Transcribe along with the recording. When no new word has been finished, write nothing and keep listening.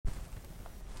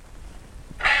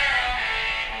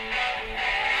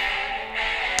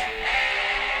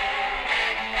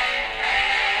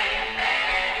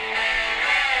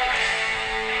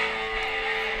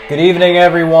Good evening,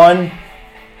 everyone.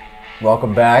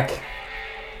 Welcome back.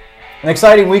 An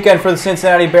exciting weekend for the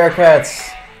Cincinnati Bearcats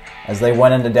as they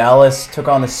went into Dallas, took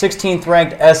on the 16th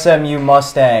ranked SMU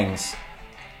Mustangs,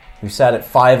 who sat at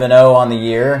 5-0 on the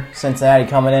year. Cincinnati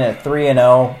coming in at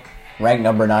 3-0, ranked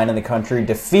number 9 in the country,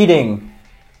 defeating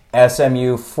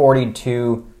SMU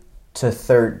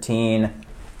 42-13.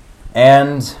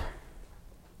 And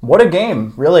what a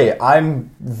game, really.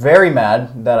 I'm very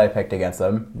mad that I picked against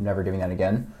them. Never doing that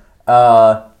again.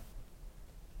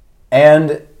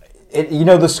 And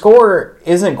the score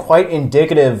isn't quite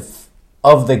indicative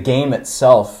of the game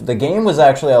itself. The game was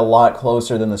actually a lot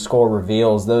closer than the score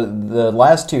reveals. The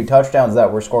last two touchdowns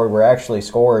that were scored were actually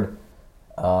scored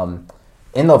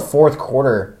in the fourth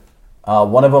quarter.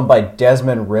 One of them by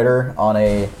Desmond Ridder on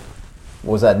a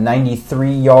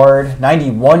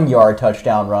 91-yard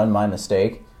touchdown run, my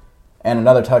mistake. And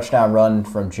another touchdown run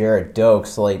from Jared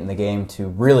Dokes late in the game to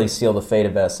really seal the fate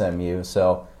of SMU.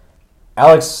 So,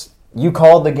 Alex, you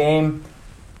called the game.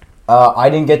 I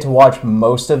didn't get to watch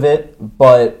most of it,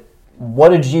 but what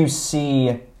did you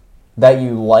see that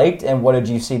you liked, and what did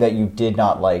you see that you did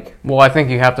not like? Well, I think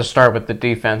you have to start with the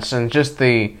defense and just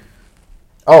the...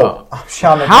 Sean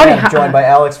McMahon, joined by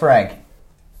Alex Frank.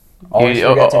 Always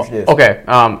forget to introduce. Okay,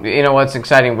 you know what? It's an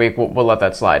exciting week. We'll let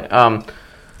that slide.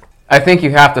 I think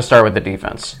you have to start with the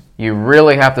defense. You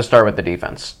really have to start with the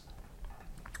defense.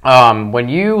 When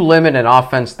you limit an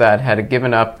offense that had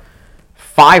given up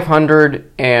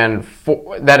accrued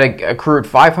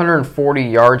 540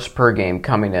 yards per game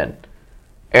coming in,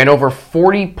 and over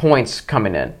 40 points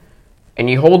coming in, and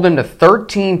you hold them to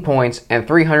 13 points and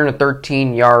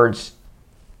 313 yards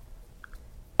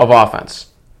of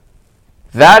offense,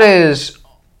 that's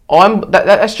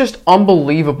just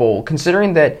unbelievable,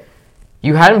 considering that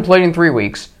you hadn't played in 3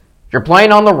 weeks. You're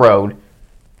playing on the road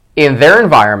in their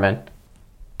environment.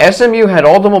 SMU had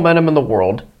all the momentum in the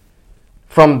world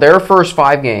from their first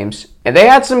 5 games, and they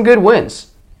had some good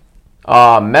wins.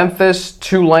 Memphis,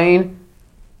 Tulane,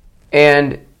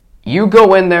 and you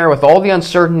go in there with all the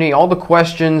uncertainty, all the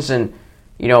questions, and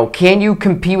can you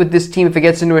compete with this team if it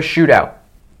gets into a shootout?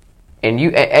 And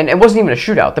it wasn't even a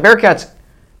shootout. The Bearcats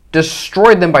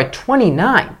destroyed them by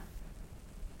 29.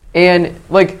 And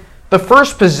the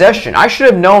first possession, I should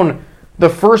have known the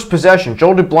first possession.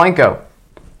 Joel Dublanko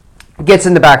gets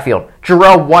in the backfield.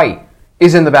 Jarrell White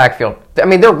is in the backfield. I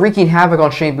mean, they're wreaking havoc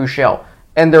on Shane Buechele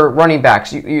and their running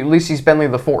backs, Ulysses Bentley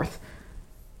IV.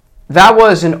 That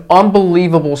was an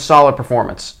unbelievable solid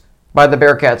performance by the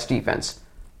Bearcats defense.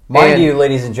 Mind you,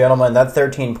 ladies and gentlemen, that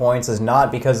 13 points is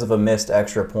not because of a missed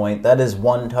extra point. That is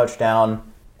 1 touchdown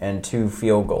and 2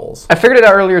 field goals. I figured it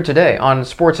out earlier today on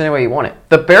Sports Any Way You Want It.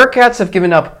 The Bearcats have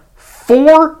given up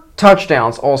 4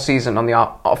 touchdowns all season on the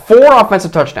 4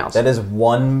 offensive touchdowns. That is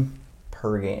 1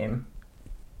 per game.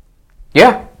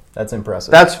 Yeah. That's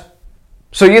impressive.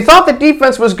 So you thought the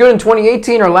defense was good in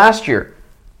 2018 or last year.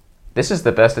 This is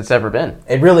the best it's ever been.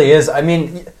 It really is. I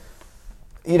mean,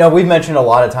 we've mentioned a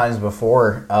lot of times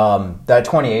before, that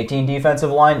 2018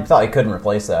 defensive line, thought I couldn't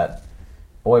replace that.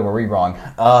 Boy, were we wrong.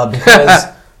 Because,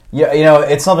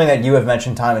 it's something that you have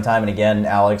mentioned time and time and again,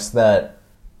 Alex, that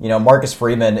Marcus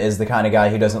Freeman is the kind of guy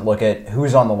who doesn't look at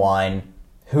who's on the line,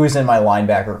 who's in my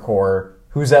linebacker core,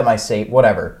 who's at my safety,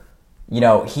 whatever.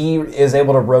 He is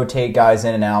able to rotate guys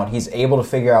in and out. He's able to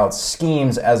figure out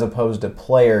schemes as opposed to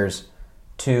players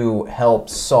to help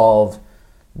solve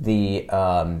the,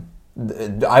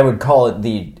 I would call it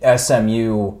the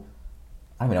SMU,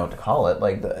 I don't even know what to call it,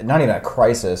 not even a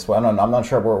crisis. Well, I'm not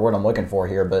sure what I'm looking for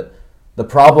here, but the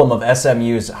problem of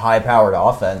SMU's high-powered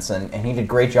offense, and he did a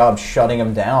great job shutting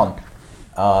them down.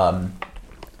 One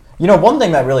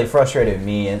thing that really frustrated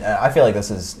me, and I feel like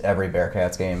this is every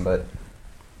Bearcats game, but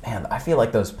man, I feel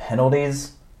like those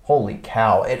penalties, holy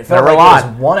cow. It felt like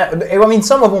it was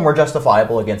some of them were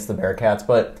justifiable against the Bearcats,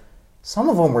 but some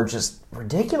of them were just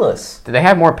ridiculous. Did they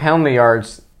have more penalty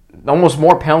yards, almost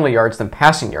more penalty yards than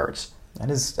passing yards?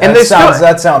 That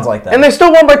sounds like that. And they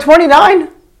still won by 29?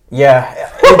 Yeah,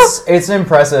 it's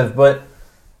impressive, but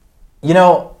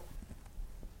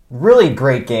really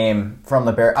great game from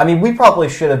the Bears. I mean, we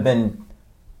should have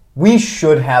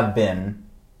been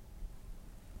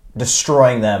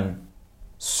destroying them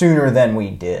sooner than we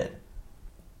did.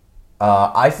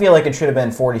 I feel like it should have been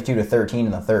 42-13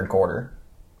 in the third quarter.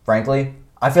 Frankly,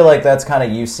 I feel like that's kind of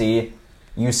UC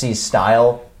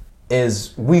style.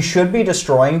 Is we should be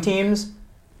destroying teams,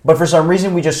 but for some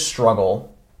reason we just struggle.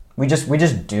 We just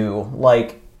do.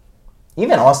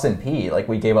 Even Austin Peay,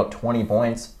 we gave up 20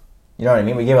 points. You know what I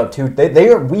mean? We gave up 2.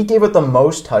 We gave up the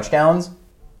most touchdowns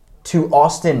to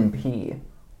Austin Peay.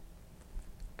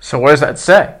 So what does that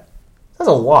say? That's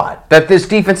a lot. That this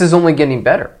defense is only getting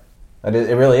better.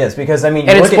 It really is. Because, I mean,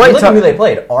 And you it's look at who they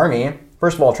played. Army.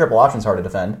 First of all, triple option's hard to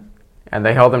defend. And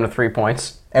they held them to 3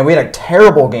 points. And we had a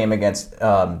terrible game against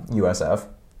USF.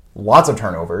 Lots of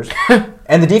turnovers.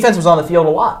 And the defense was on the field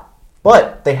a lot.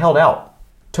 But they held out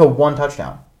to 1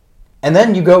 touchdown. And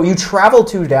then you travel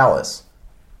to Dallas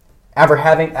after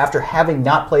having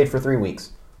not played for 3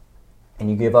 weeks.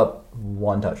 And you give up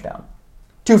 1 touchdown.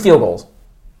 2 field goals,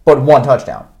 but 1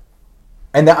 touchdown.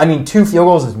 And 2 field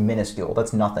goals is minuscule.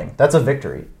 That's nothing. That's a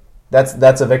victory.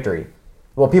 That's a victory.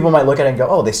 Well, people might look at it and go,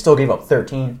 oh, they still gave up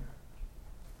 13.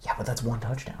 Yeah, but that's 1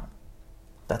 touchdown.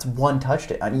 That's 1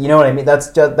 touchdown. You know what I mean?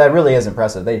 That really is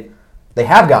impressive. They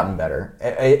have gotten better.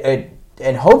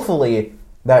 And hopefully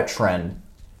that trend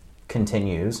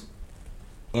continues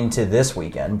into this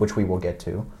weekend, which we will get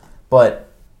to. But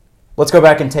let's go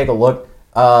back and take a look.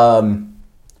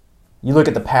 You look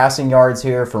at the passing yards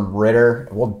here from Ritter.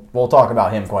 We'll talk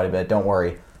about him quite a bit. Don't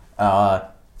worry.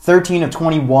 13 of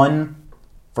 21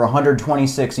 for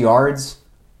 126 yards.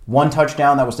 1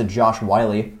 touchdown. That was to Josh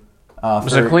Wiley. It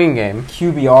was a clean game.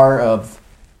 QBR of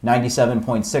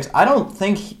 97.6. I don't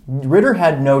think Ritter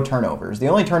had no turnovers. The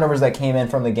only turnovers that came in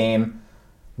from the game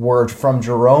were from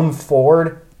Jerome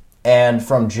Ford and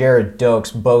from Jared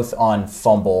Dokes, both on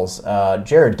fumbles.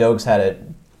 Jared Dokes had it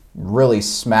really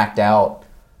smacked out.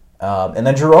 And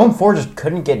then Jerome Ford just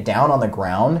couldn't get down on the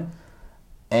ground.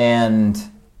 And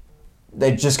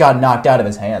it just got knocked out of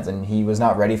his hands. And he was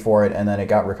not ready for it. And then it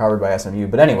got recovered by SMU.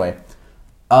 But anyway,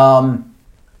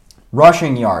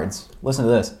 rushing yards. Listen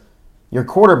to this. Your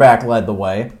quarterback led the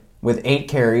way with 8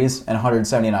 carries and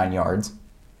 179 yards.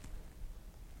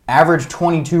 Averaged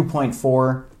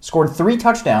 22.4. Scored 3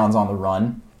 touchdowns on the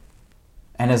run.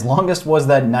 And his longest was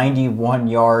that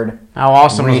 91-yard How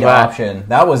awesome read was that? option.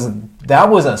 That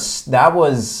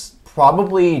was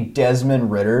probably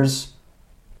Desmond Ritter's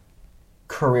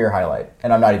career highlight.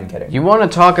 And I'm not even kidding. You want to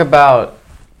talk about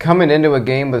coming into a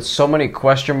game with so many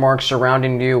question marks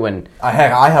surrounding you, and I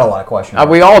had a lot of questions.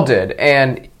 we all did.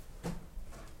 And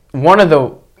one of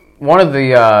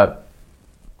the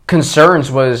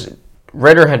concerns was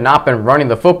Ritter had not been running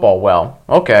the football well.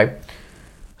 Okay.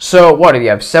 So, what did he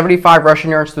have? 75 rushing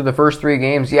yards through the first 3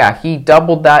 games? Yeah, he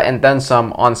doubled that and then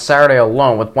some on Saturday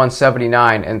alone with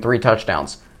 179 and 3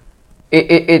 touchdowns.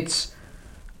 It's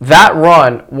that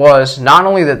run was not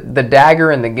only the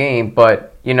dagger in the game,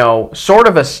 but, sort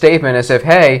of a statement as if,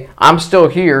 hey, I'm still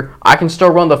here. I can still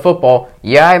run the football.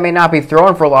 Yeah, I may not be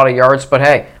throwing for a lot of yards, but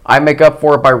hey, I make up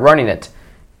for it by running it.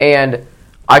 And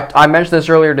I mentioned this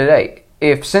earlier today.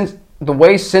 The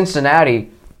way Cincinnati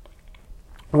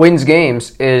wins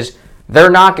games is they're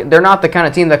not the kind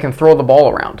of team that can throw the ball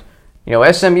around.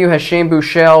 SMU has Shane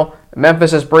Buechele,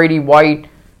 Memphis has Brady White,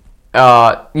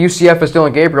 UCF is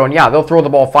Dylan Gabriel, and yeah, they'll throw the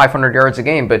ball 500 yards a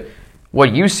game, but what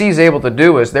UC is able to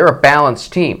do is they're a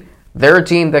balanced team. They're a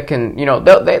team that can,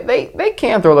 they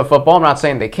can throw the football. I'm not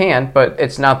saying they can, but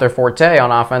it's not their forte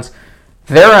on offense.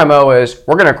 Their MO is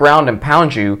we're going to ground and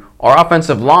pound you. Our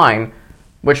offensive line,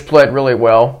 which played really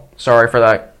well, sorry for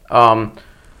that,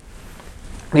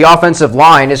 the offensive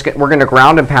line we're going to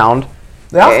ground and pound.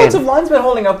 The offensive line's been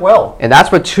holding up well. And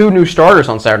that's with 2 new starters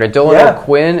on Saturday, Dylan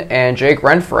O'Quinn and Jake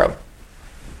Renfro.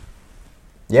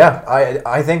 Yeah,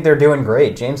 I think they're doing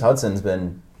great. James Hudson's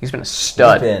been... He's been a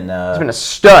stud. He's been a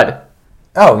stud.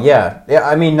 Oh, yeah.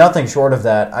 Yeah, nothing short of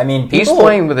that. He's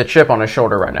playing with a chip on his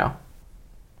shoulder right now.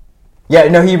 Yeah,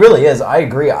 no, he really is. I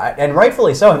agree. And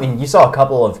rightfully so. You saw a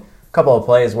couple of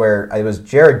plays where it was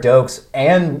Jared Dokes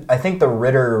and I think the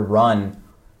Ritter run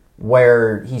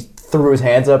where he threw his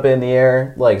hands up in the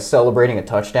air, like celebrating a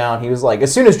touchdown. He was like,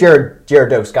 as soon as Jared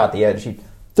Dokes got the edge, he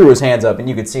threw his hands up, and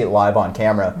you could see it live on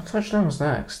camera. What touchdown was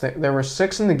next? There were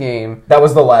 6 in the game. That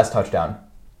was the last touchdown.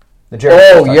 The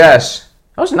Jared touchdown. Yes.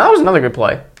 That was another good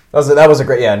play. That was a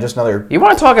great, just another... You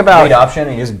want to talk about... Great option,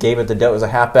 and he just gave it to Dokes. It was a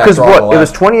halfback draw. Because what? It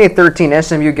was 28-13.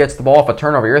 SMU gets the ball off a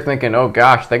turnover. You're thinking, oh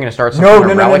gosh, they're going to start some kind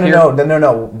of rally here?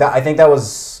 No. I think that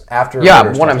was after...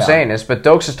 Yeah, what I'm saying is, but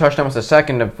Dokes' touchdown was the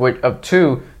second of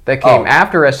 2 that came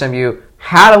after SMU.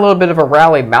 Had a little bit of a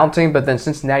rally mounting, but then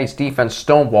Cincinnati's defense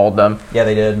stonewalled them. Yeah,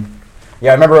 they did.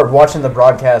 Yeah, I remember watching the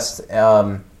broadcast,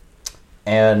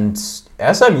 and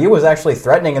SMU was actually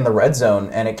threatening in the red zone,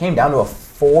 and it came down to a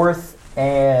 4th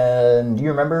and... Do you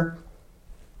remember?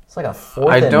 It's like a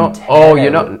 4th and 10.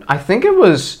 Oh, I think it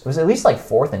was... It was at least like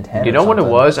 4th and 10. You know what it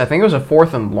was? I think it was a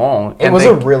 4th and long. It was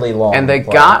a really long And they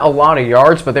got a lot of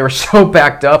yards, but they were so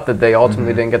backed up that they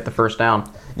ultimately didn't get the first down.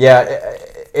 Yeah,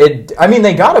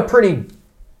 they got a pretty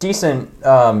decent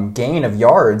gain of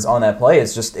yards on that play.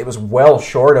 It's just, it was well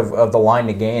short of the line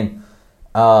to gain.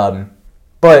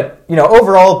 But,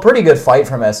 overall, pretty good fight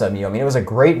from SMU. I mean, it was a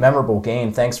great, memorable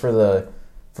game. Thanks for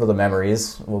the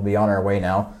memories. We'll be on our way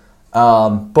now.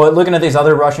 But looking at these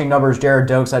other rushing numbers, Jared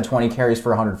Dokes had 20 carries for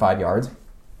 105 yards.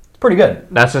 It's pretty good.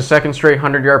 That's a second straight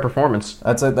 100-yard performance.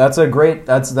 That's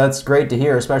great to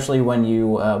hear, especially when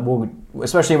you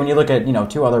look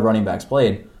at two other running backs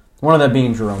played. One of them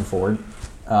being Jerome Ford,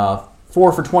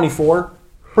 4 for 24,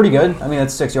 pretty good. I mean,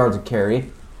 that's 6 yards a carry.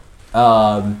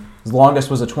 His longest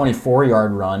was a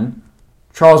 24-yard run.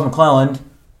 Charles McClelland,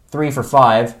 3 for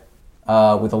 5.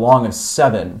 With a long of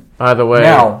 7. By the way,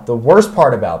 now the worst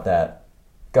part about that.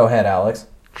 Go ahead, Alex.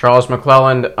 Charles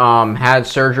McClelland had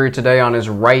surgery today on his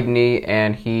right knee,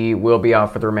 and he will be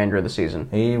out for the remainder of the season.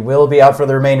 He will be out for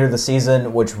the remainder of the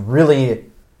season, which really,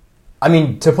 I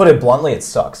mean, to put it bluntly, it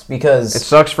sucks because it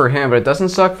sucks for him, but it doesn't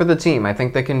suck for the team. I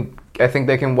think they can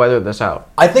weather this out.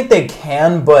 I think they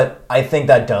can, but I think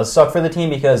that does suck for the team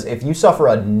because if you suffer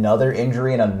another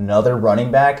injury and another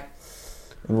running back.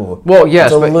 Ooh, well, yes,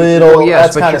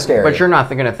 that's kind of scary. But you're not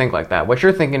going to think like that. What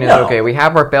you're thinking is, okay, we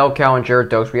have our bell cow and Jared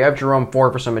Dokes. We have Jerome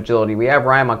Ford for some agility. We have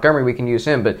Ryan Montgomery. We can use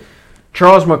him. But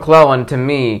Charles McClelland, to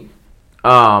me,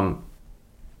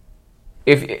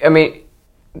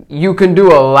 you can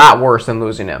do a lot worse than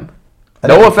losing him.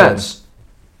 No offense.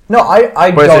 No,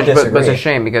 I don't disagree. But it's a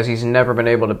shame because he's never been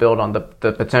able to build on the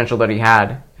potential that he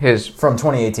had. From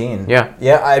 2018. Yeah.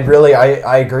 Yeah, I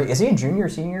agree. Is he a junior,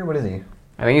 senior? What is he?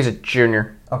 I think he's a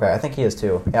junior. Okay, I think he is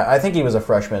too. Yeah, I think he was a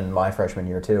freshman my freshman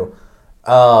year too.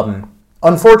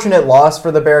 Unfortunate loss for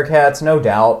the Bearcats, no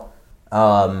doubt.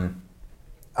 I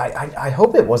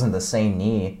hope it wasn't the same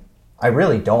knee. I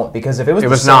really don't, because if it was, it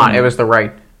was not. It was the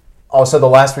right. Oh, so the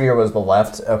last year was the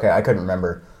left. Okay, I couldn't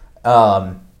remember.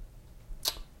 Man,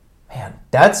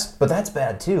 that's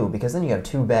bad too, because then you have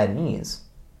 2 bad knees.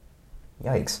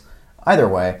 Yikes. Either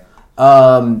way.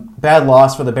 Bad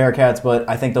loss for the Bearcats, but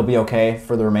I think they'll be okay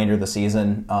for the remainder of the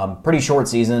season. Pretty short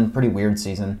season, pretty weird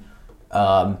season.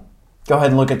 Go ahead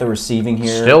and look at the receiving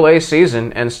here. Still a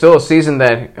season, and still a season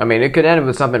that, I mean, it could end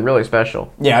with something really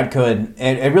special. Yeah, it could.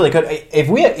 It really could.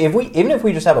 Even if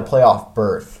we just have a playoff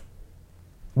berth,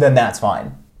 then that's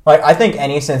fine. Like, I think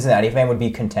any Cincinnati fan would be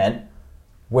content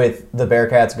with the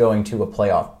Bearcats going to a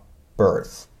playoff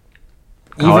berth.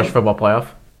 College football playoff?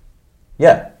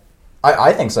 Yeah.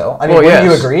 I think so. I mean, wouldn't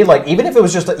you agree? Like, even if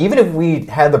we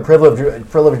had the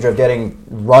privilege of getting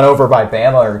run over by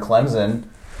Bama or Clemson,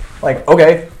 like,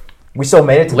 okay, we still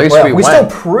made it to the playoff. We still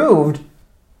proved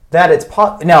that it's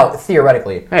now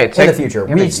theoretically in the future.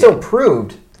 We still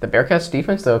proved the Bearcats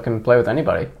defense though can play with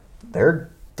anybody.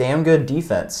 They're damn good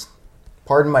defense.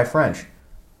 Pardon my French.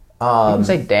 You can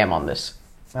say "damn" on this.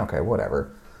 Okay,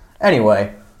 whatever.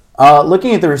 Anyway.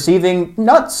 Looking at the receiving,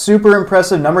 not super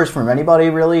impressive numbers from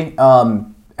anybody, really.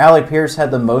 Alec Pierce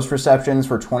had the most receptions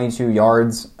for 22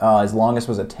 yards. His longest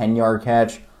was a 10-yard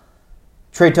catch.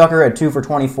 Trey Tucker had 2 for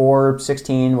 24.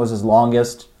 16 was his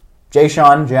longest.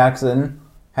 Ja'Shawn Jackson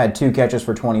had 2 catches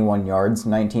for 21 yards.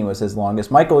 19 was his longest.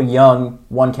 Michael Young,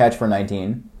 1 catch for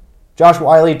 19. Josh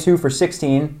Wiley, 2 for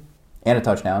 16 and a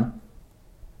touchdown.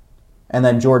 And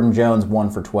then Jordan Jones, 1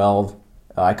 for 12.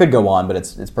 I could go on, but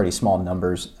it's pretty small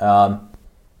numbers.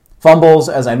 Fumbles,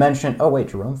 as I mentioned. Oh wait,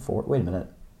 Jerome Ford. Wait a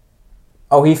minute.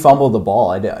 Oh, he fumbled the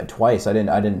ball. Twice. I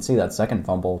didn't see that second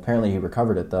fumble. Apparently, he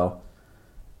recovered it though.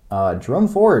 Jerome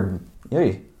Ford,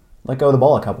 he let go of the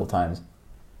ball a couple times.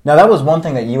 Now that was one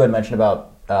thing that you had mentioned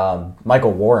about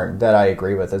Michael Warren that I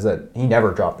agree with, is that he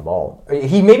never dropped the ball.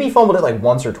 He maybe fumbled it like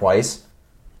once or twice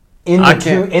in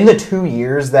the 2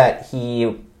 years that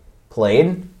he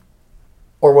played.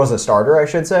 Or was a starter, I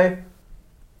should say.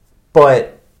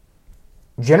 But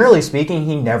generally speaking,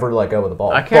 he never let go of the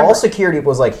ball. Ball security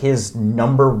was like his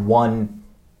number one,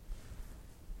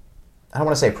 I don't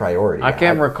want to say priority. I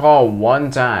can't recall one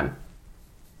time.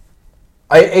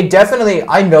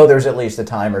 I know there's at least a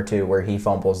time or two where he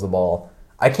fumbles the ball.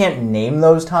 I can't name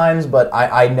those times, but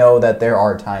I know that there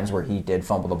are times where he did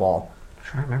fumble the ball. I'm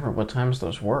trying to remember what times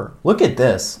those were. Look at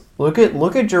this. Look at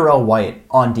Jarrell White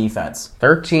on defense.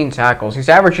 13 tackles. He's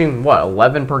averaging,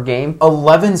 11 per game?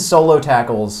 11 solo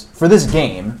tackles for this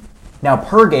game. Now,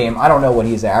 per game, I don't know what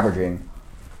he's averaging.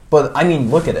 But, I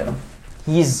mean, look at him.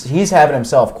 He's having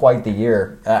himself quite the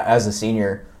year as a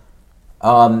senior.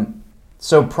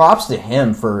 So props to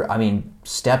him for,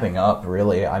 stepping up,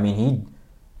 really. I mean, he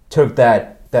took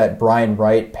that Brian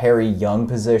Wright, Perry Young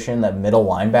position, that middle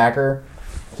linebacker.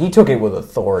 He took it with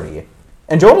authority.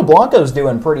 And Joel DeBlanco's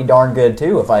doing pretty darn good,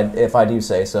 too, if I do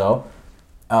say so.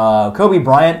 Kobe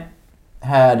Bryant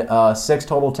had 6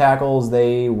 total tackles.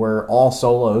 They were all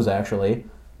solos, actually.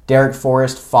 Derek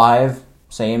Forrest, 5.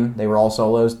 Same. They were all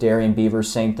solos. Darian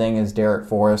Beavers, same thing as Derek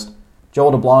Forrest.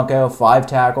 Joel DeBlanco, 5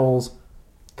 tackles.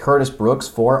 Curtis Brooks,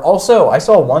 4. Also, I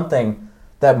saw one thing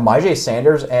that Myjai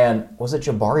Sanders and, was it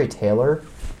Jabari Taylor?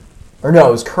 Or no,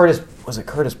 it was Curtis, was it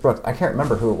Curtis Brooks? I can't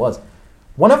remember who it was.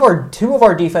 Two of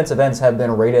our defensive ends have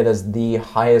been rated as the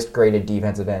highest graded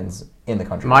defensive ends in the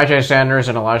country. Myjai Sanders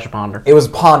and Elijah Ponder. It was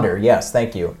Ponder, yes,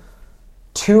 thank you.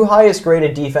 2 highest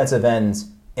graded defensive ends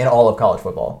in all of college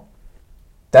football.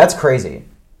 That's crazy.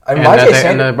 I mean,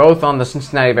 and they're both on the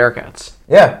Cincinnati Bearcats.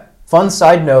 Yeah. Fun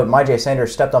side note, Myjai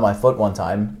Sanders stepped on my foot one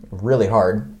time, really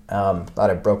hard. Thought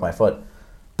I broke my foot.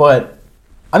 But,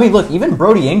 I mean, look, even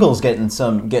Brody Ingles getting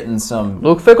some.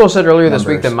 Luke Fickell said earlier this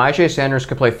week that Myjai Sanders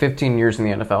could play 15 years in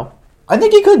the NFL. I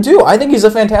think he could too. I think he's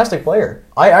a fantastic player.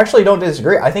 I actually don't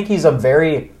disagree. I think he's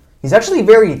actually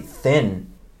very thin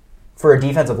for a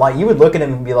defensive line. You would look at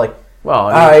him and be like, well,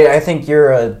 I think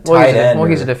you're a tight end. Well,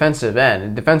 he's a defensive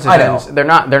end. Defensive ends, they're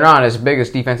not as big as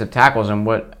defensive tackles, and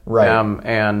what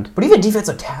right. But even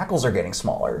defensive tackles are getting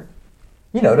smaller.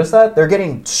 You notice that they're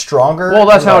getting stronger. Well,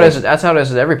 that's how it is. That's how it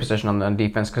is at every position on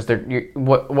defense. Because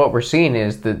what we're seeing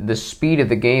is the speed of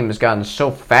the game has gotten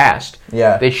so fast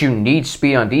that you need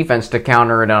speed on defense to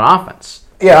counter it on offense.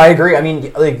 Yeah, I agree. I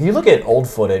mean, like you look at old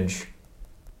footage,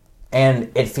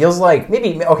 and it feels like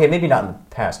maybe not in the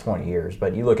past 20 years,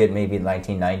 but you look at maybe the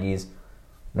 1990s,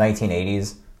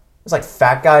 1980s. It's like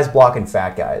fat guys blocking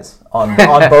fat guys on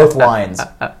both lines.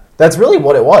 That's really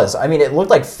what it was. I mean, it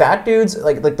looked like fat dudes,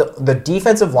 like the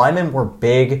defensive linemen were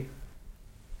big,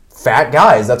 fat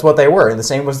guys. That's what they were. And the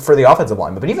same was for the offensive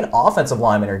linemen. But even offensive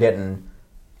linemen are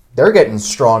getting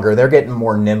stronger. They're getting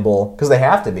more nimble because they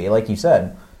have to be, like you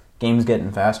said. Game's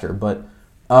getting faster. But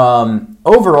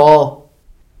overall,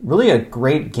 really a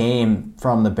great game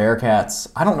from the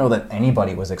Bearcats. I don't know that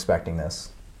anybody was expecting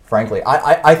this. Frankly,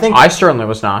 I think I certainly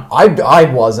was not. I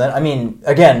wasn't. I mean,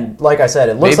 again, like I said,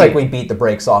 it looks like we beat the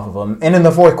brakes off of them, and in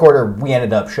the fourth quarter, we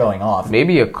ended up showing off.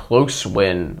 Maybe a close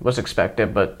win was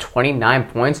expected, but 29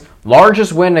 points,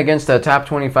 largest win against a top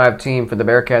 25 team for the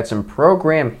Bearcats in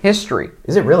program history.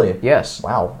 Is it really? Yes.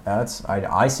 Wow,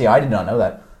 I see. I did not know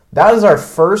that. That is our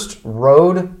first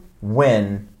road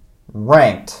win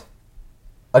ranked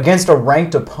against a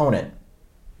ranked opponent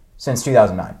since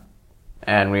 2009.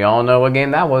 And we all know what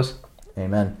game that was.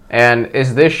 Amen. And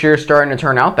is this year starting to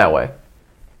turn out that way?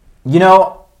 You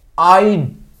know,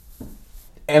 I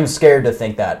am scared to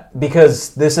think that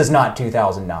because this is not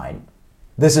 2009.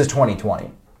 This is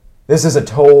 2020. This is a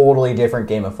totally different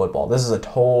game of football. This is a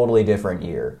totally different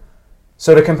year.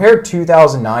 So to compare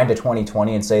 2009 to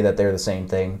 2020 and say that they're the same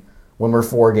thing when we're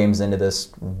 4 games into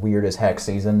this weird as heck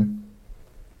season,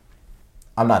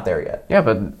 I'm not there yet. Yeah,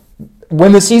 but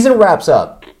when the season wraps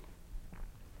up,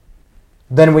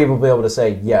 then we will be able to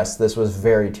say, yes, this was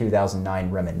very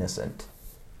 2009 reminiscent.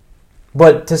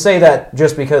 But to say that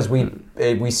just because we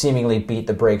seemingly beat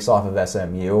the brakes off of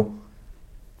SMU,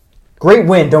 great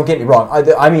win, don't get me wrong.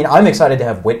 I mean, I'm excited to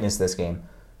have witnessed this game.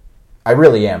 I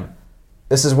really am.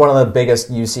 This is one of the biggest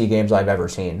UC games I've ever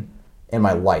seen in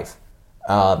my life.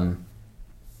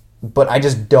 But I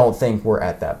just don't think we're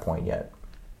at that point yet.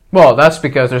 Well, that's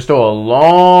because there's still a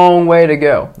long way to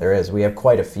go. There is. We have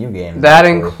quite a few games. That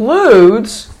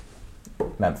includes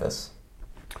Memphis.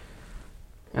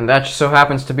 And that just so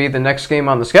happens to be the next game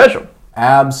on the schedule.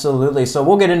 Absolutely. So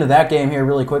we'll get into that game here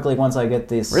really quickly once I get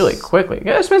this. Really quickly. You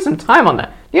gotta spend some time on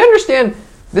that. Do you understand?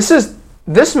 This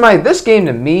game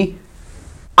to me,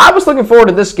 I was looking forward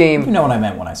to this game. You know what I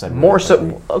meant when I said more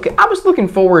so. Okay, I was looking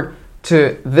forward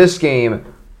to this game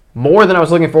more than I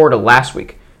was looking forward to last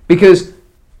week because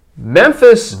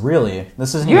Memphis. Really?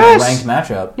 This isn't even a ranked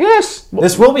matchup. Yes.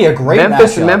 This will be a great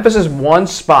matchup. Memphis is one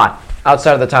spot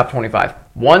outside of the top 25.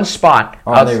 One spot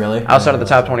outside of the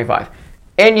top 25.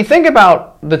 And you think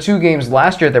about the 2 games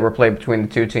last year that were played between the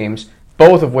 2 teams,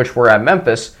 both of which were at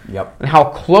Memphis, and how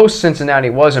close Cincinnati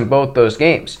was in both those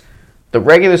games. The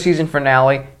regular season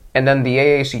finale and then the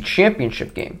AAC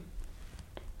championship game.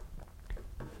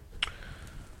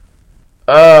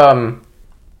 And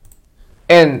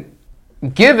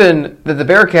given that the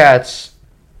Bearcats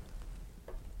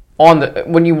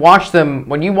when you watch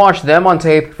them on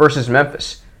tape versus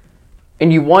Memphis,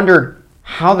 and you wondered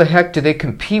how the heck do they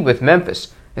compete with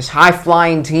Memphis? This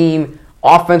high-flying team,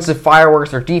 offensive fireworks,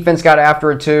 their defense got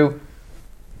after it too,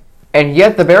 and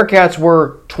yet the Bearcats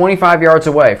were 25 yards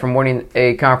away from winning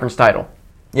a conference title.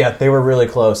 Yeah, they were really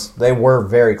close. They were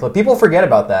very close. People forget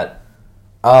about that.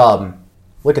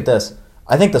 Look at this.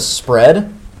 I think the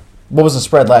spread. What was the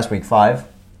spread last week? 5?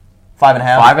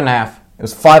 5.5? 5.5. It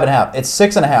was 5.5. It's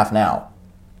 6.5 now.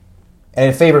 And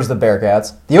it favors the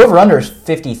Bearcats. The over-under is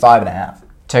 55.5.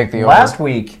 Take the over. Last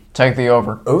week. Take the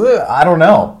over. I don't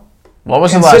know. What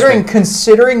was the last week?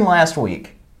 Considering last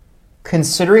week,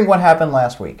 considering what happened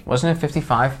last week, Wasn't it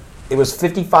 55? it was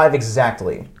 55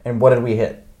 exactly. And what did we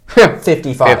hit?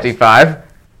 55. 55.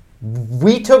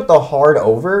 We took the hard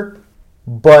over,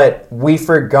 but we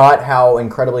forgot how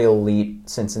incredibly elite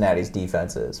Cincinnati's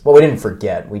defense is. Well, we didn't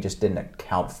forget. We just didn't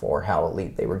account for how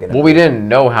elite they were going to be. Well, we didn't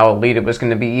know how elite it was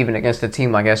going to be even against a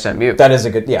team like SMU. That is a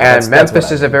good... Yeah, and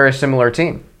Memphis is a very similar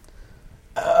team.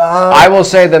 I will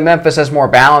say that Memphis has more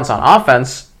balance on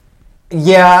offense.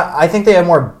 Yeah, I think they have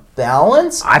more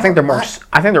balance. I think they're more.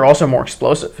 I think they're also more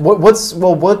explosive. What's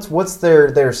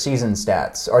their season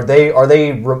stats? Are they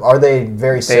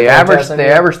very similar? They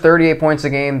average 38 points a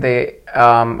game. They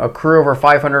accrue over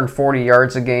 540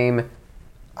 yards a game.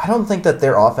 I don't think that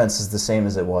their offense is the same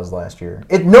as it was last year.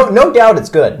 No doubt it's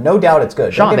good. No doubt it's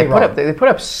good. Sean, they put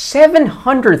up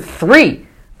 703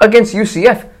 against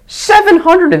UCF.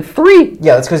 703.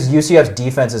 Yeah, that's because UCF's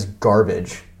defense is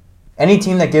garbage. Any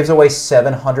team that gives away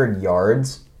 700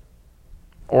 yards.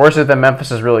 Or is it that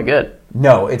Memphis is really good?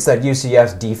 No, it's that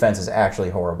UCF's defense is actually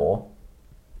horrible.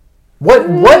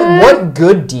 What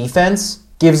good defense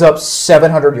gives up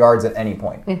 700 yards at any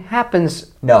point? It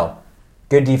happens. No.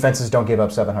 Good defenses don't give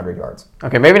up 700 yards.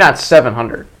 Okay, maybe not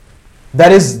 700.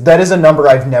 That is a number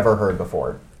I've never heard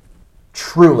before.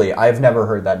 Truly, I've never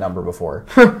heard that number before.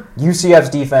 UCF's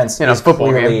defense is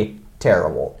clearly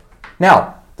terrible.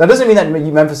 Now, that doesn't mean that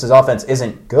Memphis's offense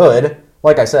isn't good.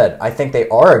 Like I said, I think they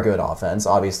are a good offense,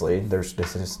 obviously. Their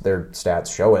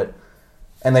stats show it.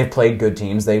 And they've played good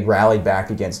teams. They rallied back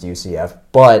against UCF.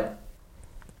 But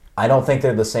I don't think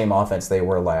they're the same offense they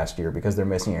were last year because they're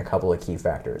missing a couple of key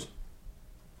factors.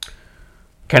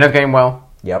 Kenneth Gainwell.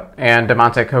 Yep. And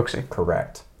DeMonte Coxey.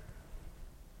 Correct.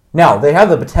 Now, they have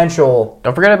the potential...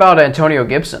 Don't forget about Antonio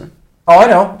Gibson. Oh, I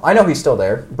know. I know he's still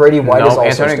there. Brady White is also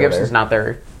Antonio still Gibson's there. not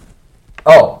there.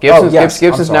 Oh, yes.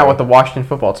 Gibson's now with the Washington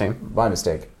football team. My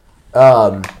mistake.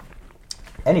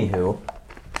 Anywho,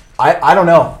 I don't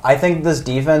know. I think this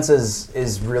defense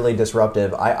is really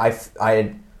disruptive. I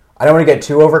don't want to get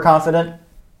too overconfident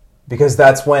because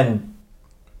that's when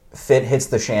fit hits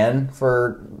the shan,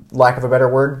 for lack of a better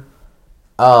word.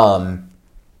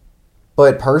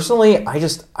 But personally, I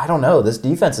don't know. This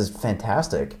defense is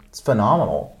fantastic. It's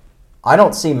phenomenal. I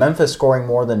don't see Memphis scoring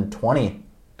more than 20.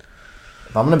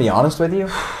 If I'm going to be honest with you,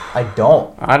 I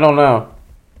don't. I don't know.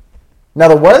 Now,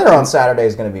 the weather on Saturday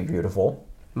is going to be beautiful.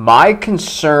 My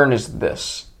concern is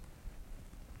this.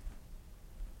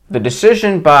 The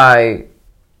decision by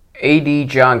A.D.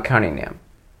 John Cunningham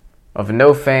of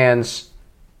no fans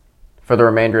for the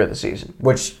remainder of the season.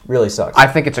 Which really sucks. I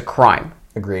think it's a crime.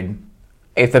 Agreed.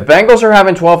 If the Bengals are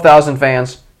having 12,000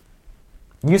 fans...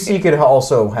 UC could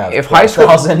also have if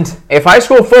 12,000. If high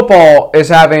school football is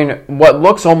having what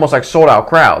looks almost like sold-out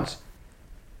crowds,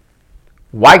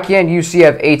 why can't UC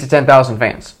have 8,000 to 10,000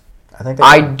 fans?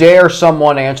 I dare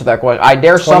someone to answer that question. I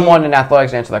dare someone in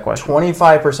athletics to answer that question.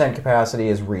 25% capacity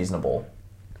is reasonable.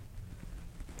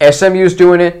 SMU's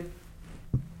doing it.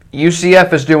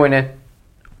 UCF is doing it.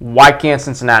 Why can't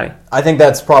Cincinnati? I think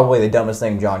that's probably the dumbest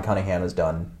thing John Cunningham has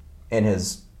done in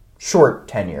his short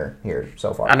tenure here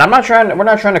so far. And we're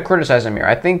not trying to criticize him here.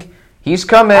 I think he's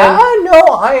come in.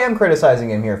 No, I am criticizing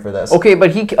him here for this. Okay,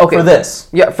 but for this.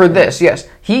 Yeah, for this, yes.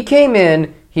 He came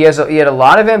in, he had a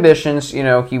lot of ambitions, he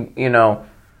won't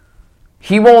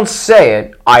say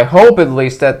it. I hope at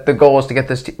least that the goal is to get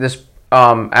this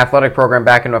athletic program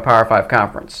back into a Power 5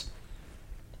 conference.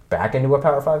 Back into a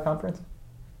Power 5 conference?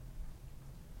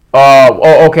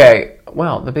 Okay.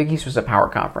 Well, the Big East was a Power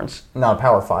Conference. Not a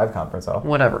Power 5 conference, though.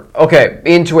 Whatever. Okay,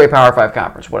 into a Power 5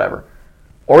 conference, whatever.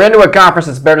 Or into a conference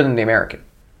that's better than the American.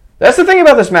 That's the thing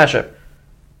about this matchup.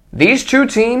 These two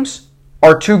teams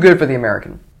are too good for the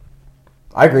American.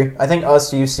 I agree. I think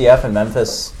us, UCF, and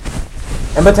Memphis,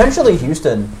 and potentially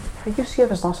Houston. UCF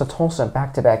has lost to Tulsa in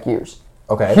back-to-back years.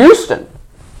 Okay. Houston.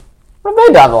 What have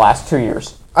they done the last 2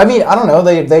 years? I mean, I don't know.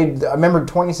 I remember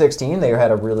 2016. They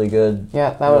had a really good.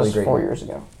 Yeah, that was 4 years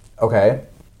ago. Okay.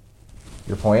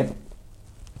 Your point?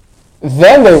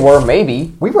 Then they were,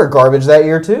 maybe. We were garbage that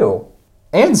year, too.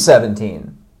 And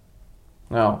 17.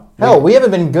 No. Hell, we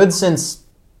haven't been good since,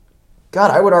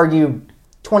 God, I would argue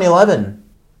 2011.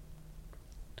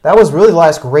 That was really the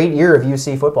last great year of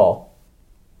UC football.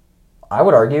 I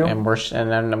would argue. And this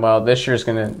year's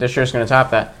gonna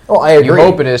top that. Oh, I agree. You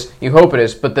hope it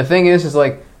is. But the thing is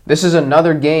like, this is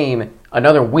another game,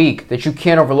 another week that you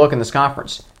can't overlook in this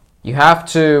conference. You have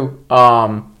to,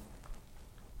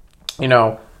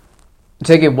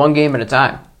 take it one game at a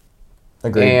time.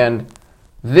 Agreed. And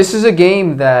this is a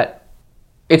game that,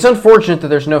 it's unfortunate that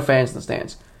there's no fans in the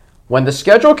stands. When the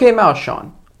schedule came out,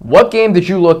 Sean, what game did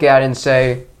you look at and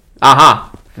say,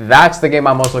 That's the game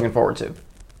I'm most looking forward to.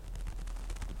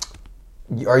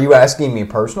 Are you asking me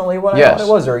personally what I Yes. thought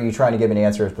it was, or are you trying to give me an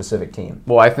answer to a specific team?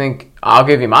 Well, I think I'll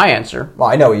give you my answer. Well,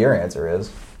 I know what your answer is.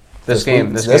 This game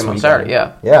on weekend. Saturday,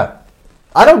 yeah. Yeah.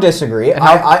 I don't disagree.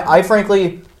 I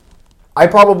frankly, I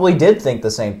probably did think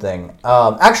the same thing.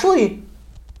 Actually,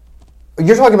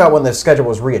 you're talking about when the schedule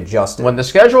was readjusted. When the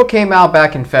schedule came out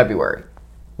back in February.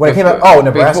 When it came out, oh,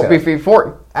 Nebraska.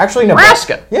 Before Actually,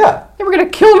 Nebraska. Yeah. They were going to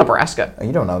kill Nebraska.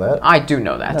 You don't know that. I do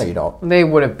know that. No, you don't. They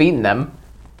would have beaten them.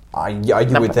 You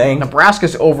would think.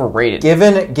 Nebraska's overrated.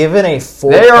 Given a full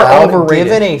They are crowd, overrated.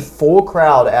 given a full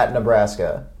crowd at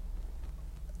Nebraska,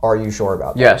 are you sure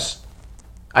about that? Yes.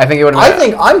 I think it would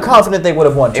have I'm confident they would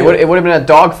have won too. It would have been a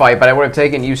dogfight, but I would have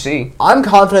taken UC. I'm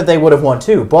confident they would have won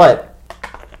too, but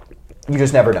you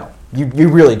just never know. You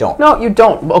really don't. No, you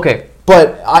don't. Okay.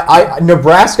 But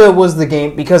Nebraska was the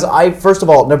game because first of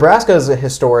all, Nebraska is a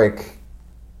historic.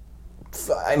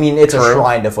 I mean, it's a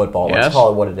shrine to football. Yes. Let's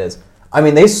call it what it is. I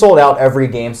mean, they sold out every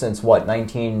game since what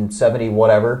 1970,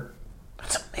 whatever.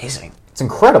 That's amazing. It's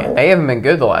incredible. They haven't been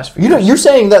good the last few years. You're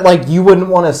saying that like you wouldn't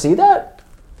want to see that?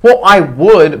 Well, I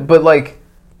would, but like,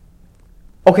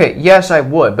 okay, yes, I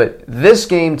would, but this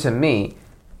game to me,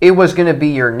 it was going to be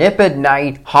your nip at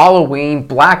night, Halloween,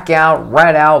 blackout,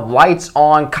 red out, lights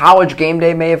on, college game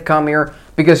day may have come here.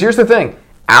 Because here's the thing,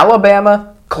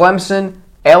 Alabama, Clemson,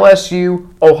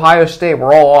 LSU, Ohio State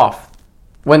were all off.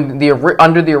 When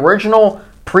under the original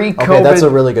pre-COVID that's a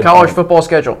really good college point. football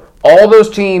schedule, all those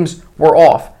teams were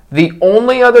off. The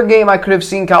only other game I could have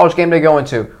seen college game day go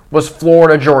into was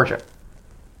Florida, Georgia.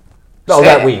 Oh,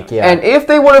 that week, yeah. And if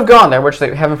they would have gone there, which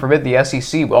they, heaven forbid, the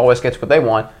SEC always gets what they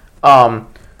want.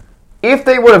 If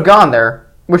they would have gone there,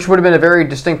 which would have been a very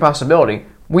distinct possibility,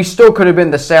 we still could have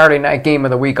been the Saturday night game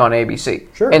of the week on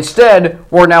ABC. Sure. Instead,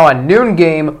 we're now a noon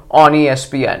game on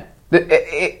ESPN.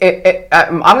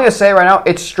 I'm going to say right now,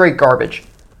 it's straight garbage.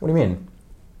 What do you mean?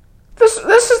 This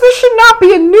should not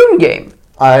be a noon game.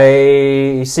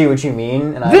 I see what you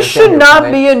mean. And This should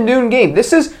not be a noon game.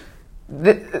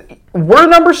 We're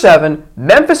number 7.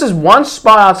 Memphis is one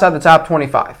spot outside the top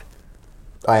 25.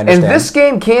 I understand. And this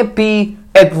game can't be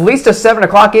at least a 7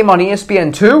 o'clock game on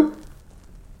ESPN2.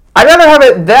 I'd rather have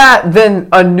it that than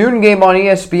a noon game on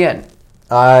ESPN.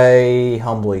 I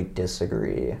humbly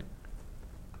disagree.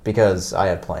 Because I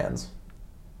had plans.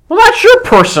 Well, that's your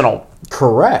personal.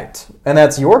 Correct. And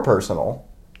that's your personal.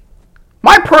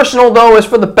 My personal, though, is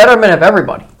for the betterment of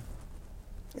everybody.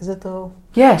 Is it, though?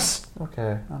 Yes.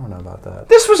 Okay, I don't know about that.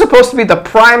 This was supposed to be the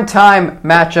prime time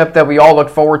matchup that we all look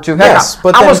forward to. Heck, Yes,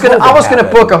 but I then was gonna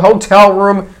COVID book a hotel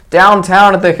room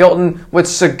downtown at the Hilton with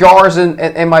cigars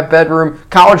in my bedroom.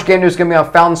 College game day was gonna be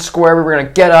on Fountain Square. We were gonna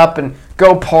get up and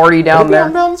go party down there.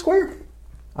 On Fountain Square?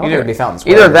 I don't think it'd be Fountain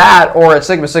Square. Either that or at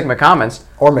Sigma Commons.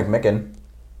 Or McMicken.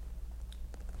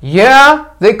 Yeah,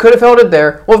 they could have held it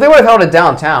there. Well, if they would have held it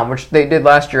downtown, which they did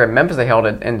last year at Memphis, they held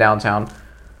it in downtown.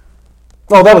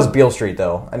 Oh, that was Beale Street,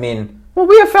 though. I mean, well,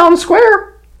 we have Fountain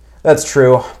Square. That's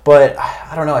true, but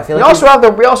I don't know. I feel like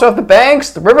we also have the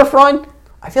banks, the riverfront.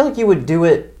 I feel like you would do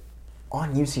it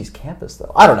on UC's campus,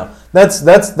 though. I don't know.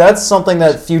 That's something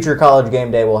that future college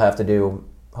game day will have to do.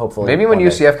 Hopefully, maybe when one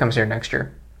day. UCF comes here next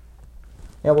year.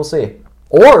 Yeah, we'll see.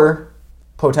 Or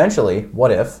potentially, what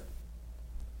if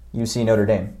UC Notre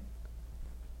Dame?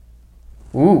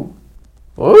 Ooh.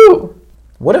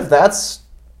 What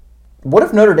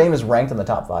if Notre Dame is ranked in the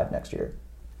top 5 next year?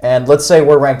 And let's say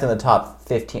we're ranked in the top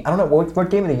 15. I don't know, what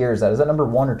game of the year is that? Is that number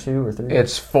 1 or 2 or 3?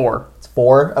 It's 4. It's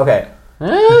 4? Okay.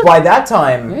 By that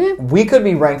time, we could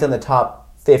be ranked in the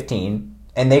top 15,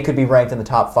 and they could be ranked in the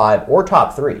top 5 or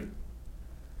top 3.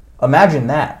 Imagine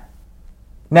that.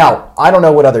 Now, I don't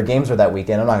know what other games are that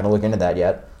weekend. I'm not going to look into that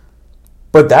yet.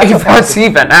 But that's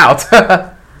even out.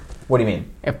 What do you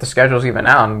mean? If the schedule's even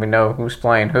out and we know who's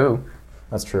playing who.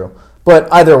 That's true.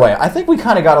 But either way, I think we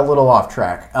kind of got a little off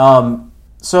track.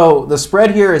 So the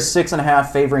spread here is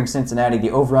 6.5 favoring Cincinnati. The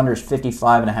over-under is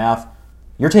 55.5.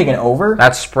 You're taking over?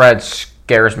 That spread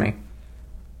scares me.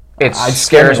 It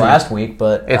scares me last week,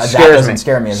 but it that doesn't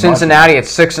scare me as Cincinnati at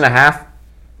 6.5.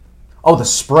 Oh, the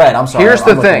spread. I'm sorry. Here's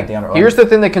the thing. Here's the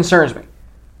thing that concerns me.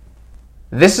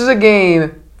 This is a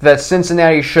game that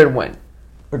Cincinnati should win.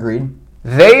 Agreed.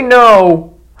 They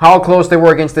know how close they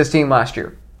were against this team last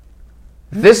year.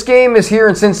 This game is here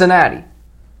in Cincinnati.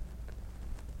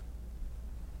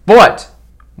 But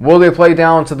will they play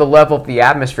down to the level of the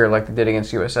atmosphere like they did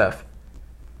against USF?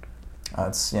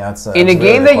 In a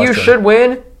game that you should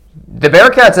win, the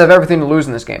Bearcats have everything to lose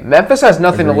in this game. Memphis has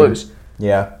nothing to lose.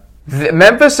 Yeah.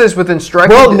 Memphis is within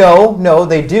striking. Well, no,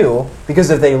 they do.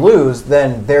 Because if they lose,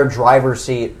 then their driver's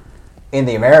seat in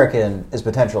the American is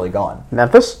potentially gone.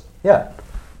 Memphis? Yeah.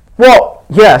 Well,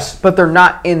 yes, but they're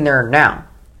not in there now.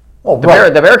 Well, The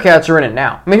right. Bearcats are in it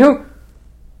now. I mean, who?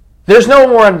 There's no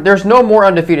more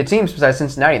undefeated teams besides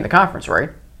Cincinnati in the conference,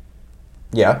 right?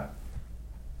 Yeah,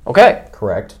 Okay.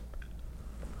 correct.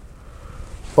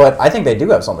 But I think they do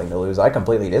have something to lose. I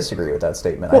completely disagree with that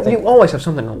statement. I Well, think, you always have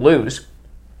something to lose,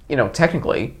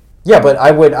 technically. yeah, but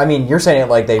you're saying it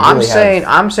like they really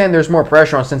I'm saying there's more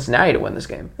pressure on Cincinnati to win this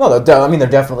game. No,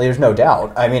 there's no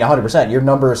doubt. I mean, 100%. You're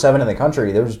number 7 in the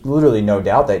country. There's literally no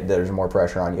doubt that there's more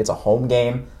pressure on you. It's a home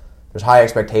game. There's high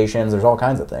expectations. There's all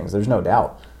kinds of things. There's no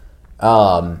doubt.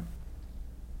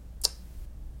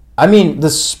 I mean, the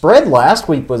spread last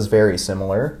week was very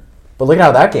similar, but look at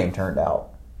how that game turned out.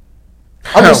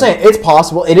 I'm just saying, it's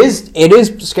possible. It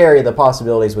is scary, the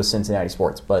possibilities with Cincinnati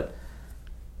sports, but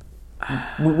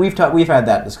we've had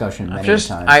that discussion many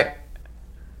times.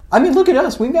 I mean, look at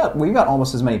us. We've got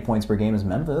almost as many points per game as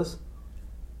Memphis.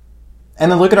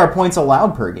 And then look at our points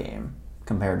allowed per game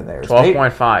compared to theirs.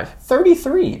 12.5.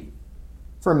 33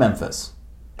 for Memphis.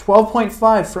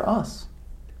 12.5 for us.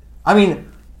 I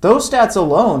mean, those stats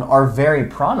alone are very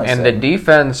promising. And the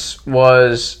defense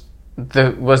was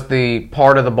the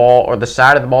part of the ball or the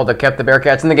side of the ball that kept the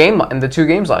Bearcats in the game in the 2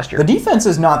 games last year. The defense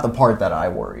is not the part that I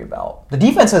worry about. The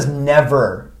defense has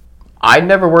never been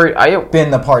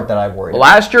the part that I worry about.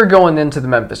 Last year going into the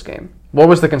Memphis game, what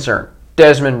was the concern?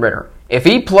 Desmond Ridder. If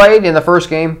he played in the first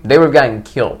game, they would have gotten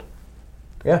killed.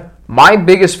 Yeah. My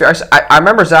biggest fear, I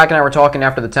remember Zach and I were talking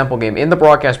after the Temple game. In the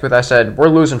broadcast booth, I said, we're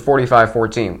losing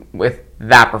 45-14 with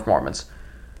that performance.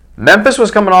 Memphis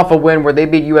was coming off a win where they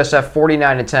beat USF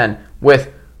 49-10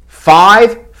 with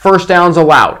 5 first downs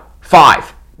allowed.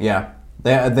 5. Yeah.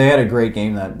 They had a great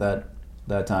game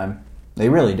that time. They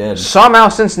really did. Somehow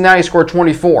Cincinnati scored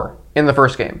 24 in the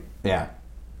first game. Yeah.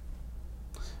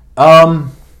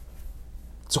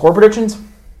 Score predictions?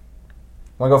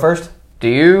 Want to go first?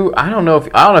 I don't know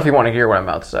if you want to hear what I'm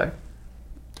about to say.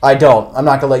 I don't. I'm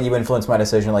not going to let you influence my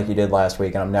decision like you did last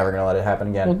week, and I'm never going to let it happen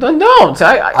again. Well, then don't.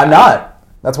 I'm not.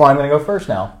 That's why I'm going to go first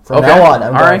now. From Okay. now on,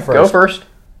 I'm going first. Go first.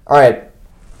 All right.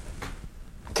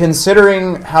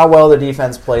 Considering how well the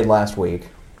defense played last week,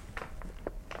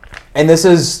 and this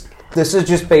is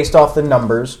just based off the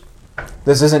numbers.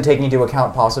 This isn't taking into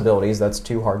account possibilities. That's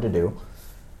too hard to do.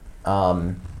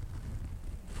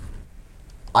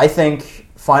 I think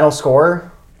final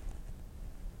score,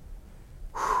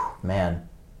 man,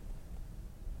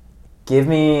 give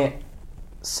me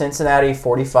Cincinnati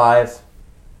 45,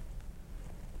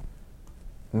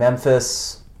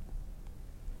 Memphis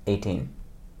 18.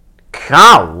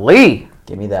 Golly.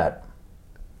 Give me that.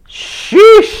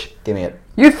 Sheesh. Give me it.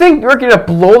 You think you're going to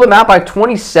blow them out by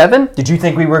 27? Did you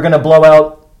think we were going to blow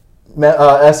out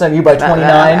SMU by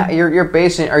 29?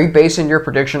 Are you basing your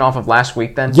prediction off of last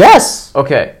week then? Yes.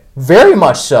 Okay. Very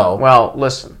much so. Well,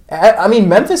 listen. I mean,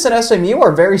 Memphis and SMU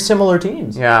are very similar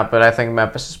teams. Yeah, but I think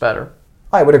Memphis is better.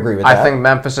 I would agree with that. I think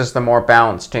Memphis is the more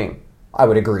balanced team. I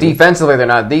would agree. Defensively, they're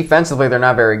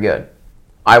not very good.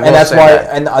 And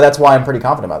that's why I'm pretty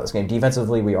confident about this game.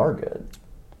 Defensively, we are good.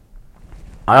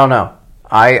 I don't know.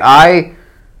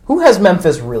 Who has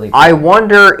Memphis really played? I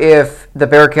wonder if the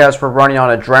Bearcats were running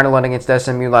on adrenaline against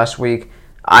SMU last week.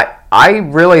 I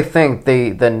really think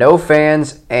the no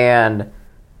fans and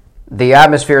the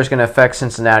atmosphere is going to affect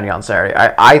Cincinnati on Saturday.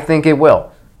 I think it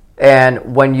will. And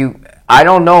I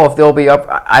don't know if they'll be up.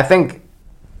 I think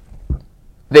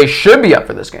they should be up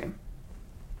for this game.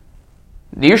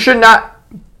 You should not.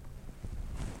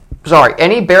 Sorry,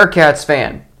 any Bearcats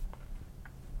fan,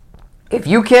 if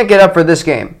you can't get up for this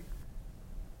game,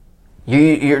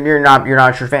 you're not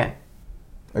a true fan.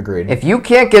 Agreed. If you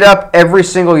can't get up every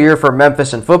single year for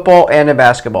Memphis in football and in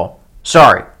basketball,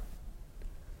 sorry.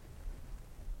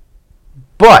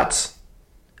 But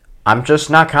I'm just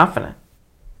not confident.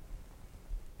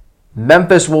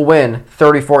 Memphis will win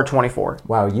 34-24.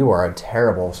 Wow, you are a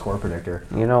terrible score predictor.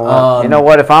 You know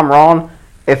what? If I'm wrong,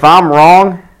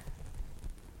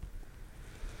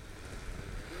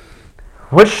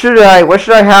 what should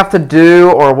I have to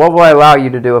do, or what will I allow you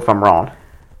to do if I'm wrong?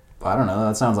 I don't know.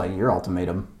 That sounds like your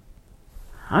ultimatum.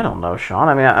 I don't know, Sean.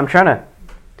 I mean, I'm trying to.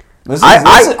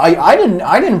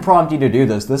 I didn't prompt you to do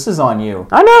this. This is on you.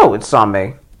 I know it's on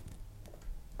me.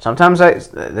 Sometimes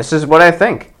this is what I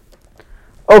think.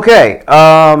 Okay,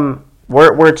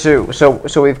 where to?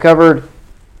 So we've covered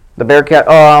the Bearcat.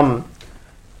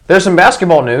 There's some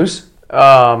basketball news.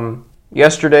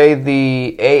 Yesterday,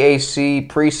 the AAC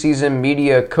preseason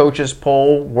media coaches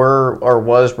poll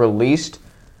was released.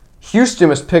 Houston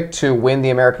was picked to win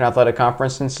the American Athletic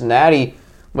Conference. Cincinnati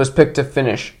was picked to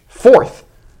finish 4th.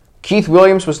 Keith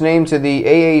Williams was named to the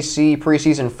AAC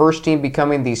preseason first team,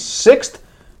 becoming the sixth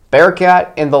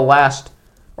Bearcat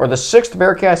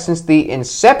since the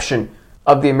inception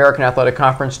of the American Athletic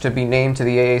Conference to be named to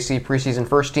the AAC preseason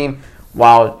first team,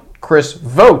 while Chris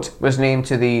Vogt was named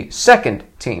to the second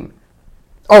team.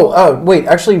 Wait,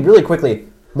 actually, really quickly,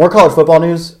 more college football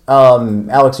news.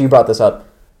 Alex, you brought this up.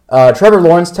 Trevor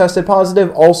Lawrence tested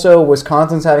positive. Also,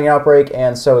 Wisconsin's having an outbreak,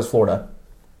 and so is Florida.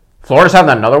 Florida's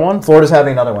having another one? Florida's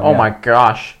having another one. Oh my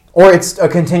gosh. Or it's a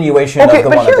continuation of the one that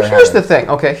they're having. Okay, but here's the thing.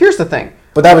 Okay, here's the thing.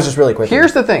 But that was just really quick.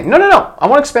 Here's the thing. No. I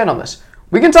want to expand on this.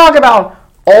 We can talk about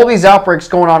all these outbreaks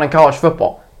going on in college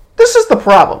football. This is the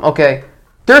problem, okay?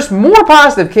 There's more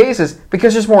positive cases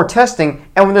because there's more testing,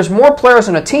 and when there's more players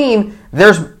on a team,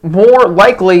 there's more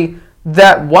likely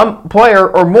that one player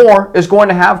or more is going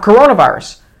to have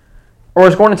coronavirus or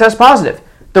is going to test positive.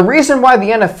 The reason why the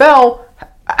NFL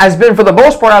has been, for the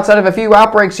most part, outside of a few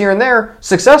outbreaks here and there,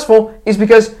 successful is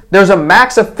because there's a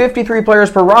max of 53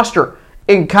 players per roster.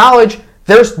 In college,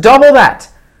 there's double that.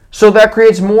 So that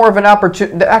creates more of an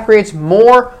opportunity. That creates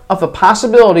more of a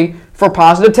possibility for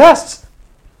positive tests.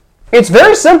 It's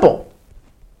very simple.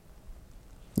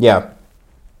 Yeah,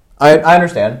 I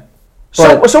understand.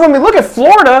 So when we look at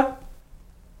Florida,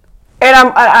 and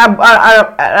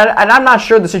I'm not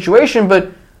sure of the situation,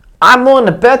 but I'm willing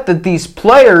to bet that these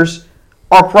players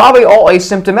are probably all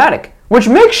asymptomatic, which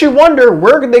makes you wonder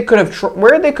where they could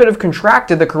have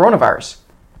contracted the coronavirus.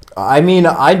 I mean,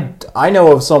 I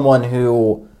know of someone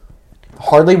who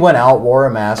hardly went out, wore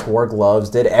a mask, wore gloves,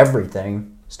 did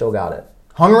everything, still got it.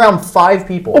 Hung around 5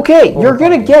 people. Okay, you're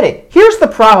going to get it. Here's the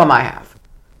problem I have.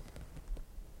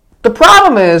 The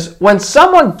problem is when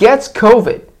someone gets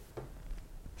COVID,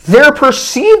 they're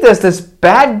perceived as this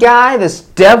bad guy, this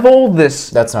devil, this...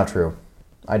 That's not true.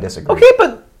 I disagree. Okay,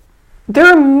 but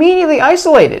they're immediately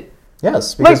isolated.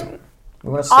 Yes, because we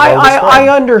want to slow I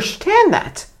understand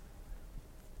that.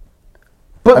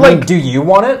 But I mean, do you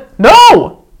want it?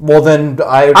 No! Well, then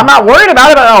I'm not worried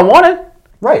about it, but I don't want it.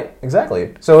 Right,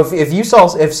 exactly. So if there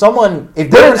was someone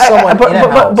in a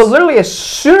house... But literally, as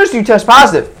soon as you test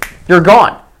positive, you're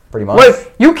gone. Pretty much.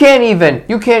 Like, you can't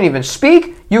even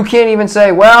speak. You can't even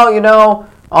say, well,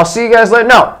 I'll see you guys later.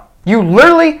 No, you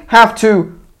literally have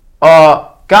to,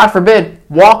 God forbid,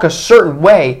 walk a certain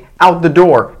way out the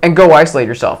door and go isolate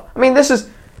yourself. I mean, this is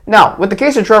now with the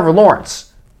case of Trevor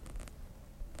Lawrence.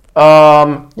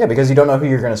 Yeah, because you don't know who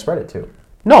you're going to spread it to.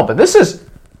 No, but this is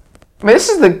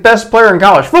the best player in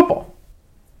college football,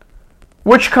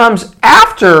 which comes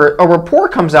after a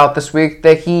report comes out this week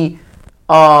that he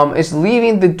is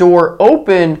leaving the door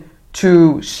open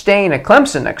to staying at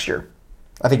Clemson next year.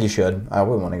 I think you should. I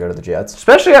would want to go to the Jets.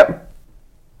 Especially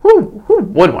who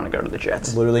would want to go to the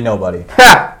Jets? Literally nobody.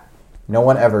 No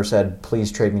one ever said,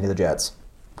 please trade me to the Jets.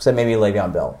 Except maybe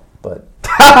Le'Veon Bell. But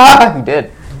he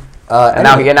did. And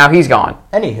now he's gone.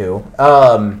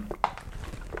 Anywho,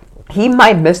 he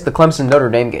might miss the Clemson Notre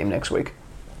Dame game next week.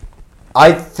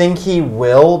 I think he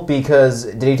will because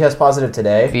did he test positive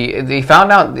today? He found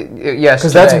out yes.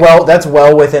 Because that's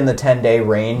well within the 10-day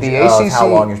range of how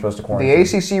long you're supposed to quarantine.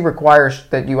 The ACC requires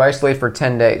that you isolate for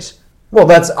 10 days. Well,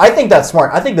 I think that's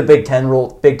smart. I think the Big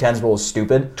Ten's rule is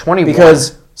stupid. 21.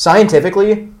 Because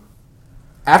scientifically,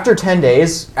 after 10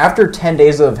 days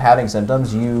of having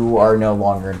symptoms, you are no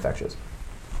longer infectious.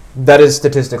 That is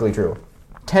statistically true.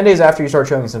 10 days after you start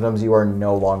showing symptoms, you are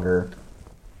no longer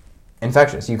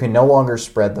infectious. You can no longer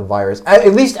spread the virus,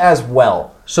 at least as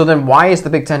well. So then why is the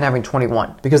Big Ten having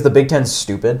 21? Because the Big Ten's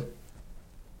stupid.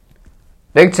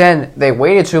 Big Ten, they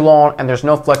waited too long, and there's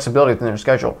no flexibility within their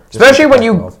schedule. Especially when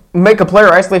you make a player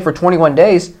isolate for 21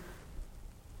 days.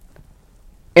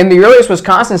 And the earliest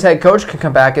Wisconsin's head coach can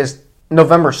come back is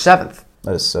November 7th.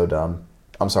 That is so dumb.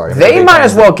 I'm sorry. They might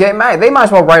as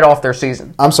well write off their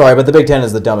season. I'm sorry, but the Big Ten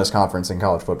is the dumbest conference in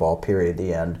college football, period,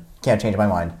 the end. Can't change my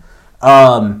mind.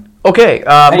 Okay,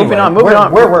 anyway, moving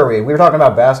on. Where were we? We were talking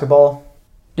about basketball.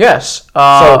 Yes.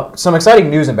 So, some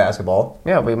exciting news in basketball.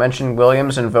 Yeah, we mentioned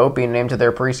Williams and Vogt being named to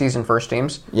their preseason first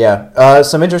teams. Yeah.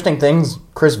 Some interesting things.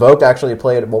 Chris Vogt actually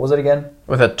played, what was it again?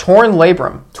 With a torn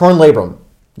labrum. Torn labrum.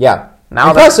 Yeah. Now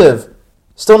impressive.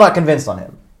 Still not convinced on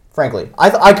him, frankly.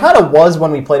 I kind of was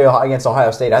when we played against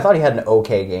Ohio State. I thought he had an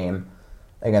okay game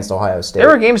against Ohio State. There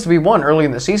were games to be won early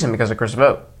in the season because of Chris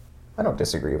Vogt. I don't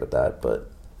disagree with that, but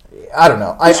I don't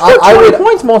know. He scored 20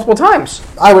 points multiple times.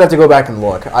 I would have to go back and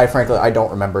look. Frankly, I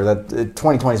don't remember. That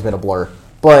 2020 has been a blur.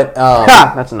 But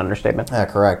that's an understatement. Yeah,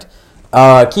 correct.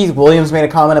 Keith Williams made a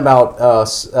comment about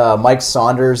Mike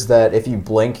Saunders that if you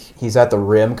blink, he's at the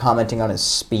rim, commenting on his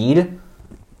speed.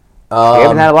 We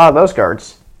haven't had a lot of those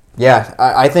guards. Yeah,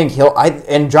 I think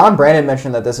and John Brandon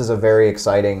mentioned that this is a very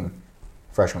exciting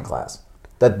freshman class.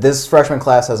 That this freshman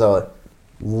class has a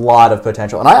lot of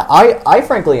potential. And I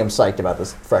frankly am psyched about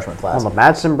this freshman class. Well, the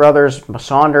Madsen brothers,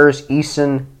 Saunders,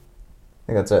 Eason. I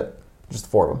think that's it. Just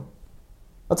 4 of them.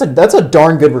 That's a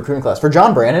darn good recruiting class. For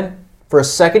John Brandon, for a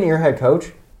second-year head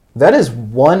coach, that is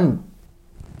one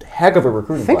heck of a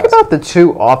recruiting class. Think about the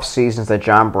 2 off seasons that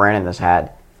John Brandon has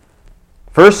had.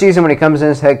 First season when he comes in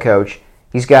as head coach,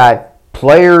 he's got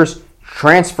players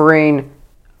transferring.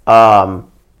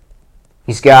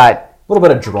 He's got a little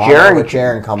bit of drama with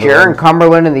Jaron Cumberland. Jaron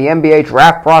Cumberland in the NBA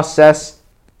draft process.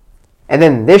 And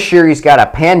then this year he's got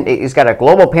a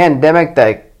global pandemic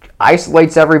that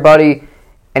isolates everybody,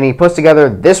 and he puts together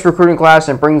this recruiting class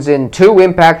and brings in 2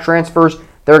 impact transfers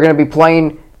that are going to be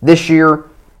playing this year,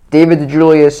 David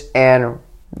DeJulius and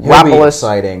Rapolis.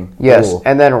 Exciting. Yes, cool.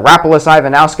 And then Rapolis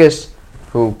Ivanauskas,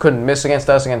 who couldn't miss against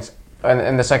us in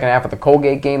the second half of the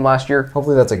Colgate game last year.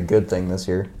 Hopefully that's a good thing this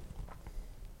year.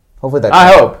 Hopefully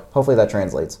that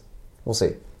translates. We'll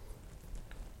see.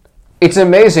 It's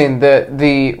amazing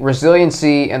the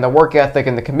resiliency and the work ethic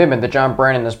and the commitment that John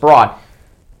Brandon has brought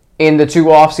in the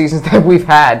 2 off seasons that we've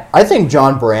had. I think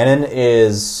John Brandon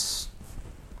is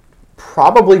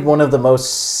probably one of the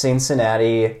most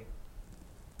Cincinnati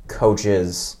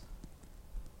coaches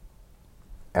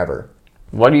ever.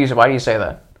 Why do you say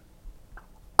that?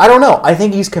 I don't know. I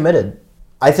think he's committed.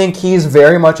 I think he's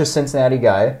very much a Cincinnati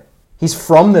guy. He's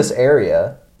from this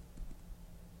area.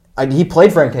 He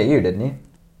played for NKU, didn't he?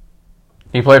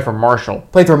 He played for Marshall.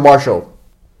 Played for Marshall.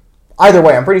 Either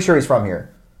way, I'm pretty sure he's from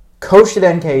here. Coached at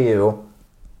NKU.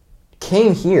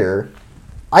 Came here.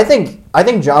 I think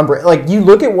John Brandon, you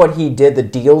look at what he did, the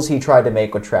deals he tried to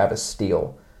make with Travis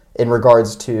Steele in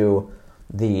regards to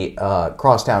the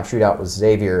crosstown shootout with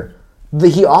Xavier.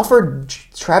 He offered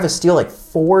Travis Steele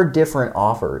 4 different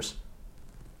offers.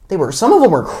 Some of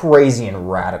them were crazy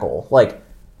and radical.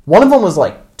 One of them was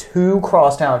 2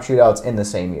 crosstown shootouts in the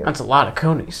same year. That's a lot of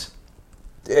conies.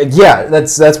 Yeah,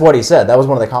 that's what he said. That was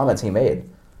one of the comments he made.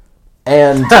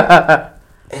 And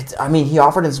he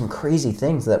offered him some crazy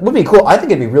things that would be cool. I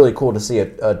think it'd be really cool to see a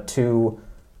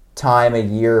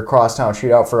 2-time-a-year crosstown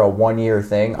shootout for a 1-year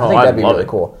thing. I think that'd be really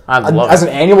cool. I'd love As an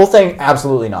annual thing,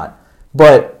 absolutely not.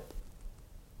 But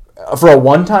for a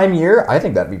 1-time year, I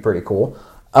think that'd be pretty cool.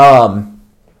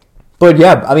 But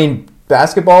yeah,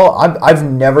 basketball, I've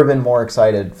never been more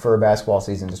excited for a basketball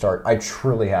season to start. I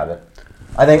truly haven't.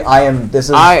 I think this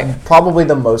is probably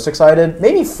the most excited,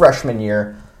 maybe freshman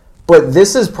year, but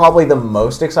this is probably the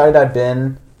most excited I've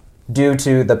been due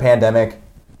to the pandemic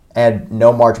and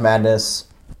no March Madness,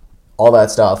 all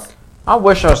that stuff. I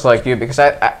wish I was like you, because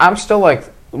I'm still a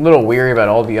little weary about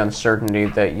all the uncertainty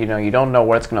that, you don't know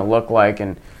what it's going to look like,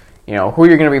 and who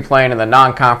you're going to be playing in the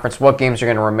non-conference, what games are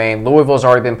going to remain. Louisville's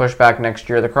already been pushed back next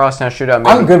year. The crosstown shootout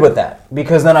I'm good with that,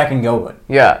 because then I can go with it.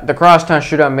 Yeah, the crosstown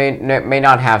shootout may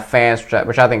not have fans,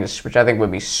 which I think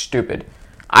would be stupid.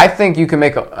 I think you can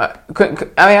make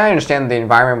I understand the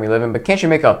environment we live in, but can't you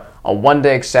make a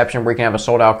 1-day exception where you can have a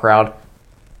sold-out crowd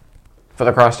for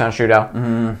the crosstown shootout?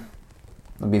 Mm-hmm.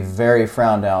 It'd be very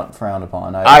frowned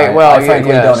upon. I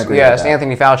frankly don't agree with that.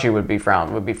 Anthony Fauci would be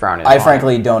frowning. I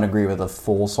frankly don't agree with a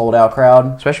full sold out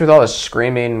crowd, especially with all this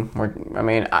screaming.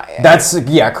 That's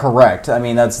correct.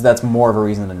 That's more of a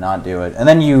reason to not do it. And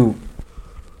then you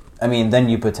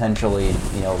potentially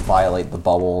violate the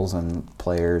bubbles and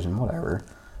players and whatever.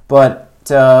 But is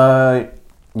that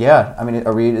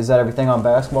everything on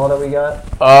basketball that we got?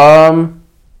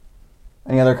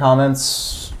 Any other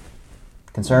comments?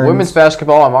 Concerns? Women's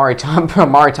basketball, Amari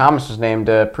Thomas was named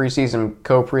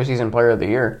co-preseason player of the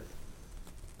year.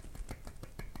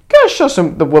 Gotta show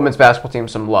the women's basketball team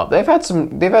some love. They've had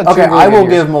Okay, I will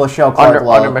give Michelle Clark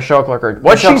love. Under Michelle Clark.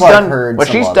 What she's done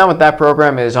with that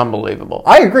program is unbelievable.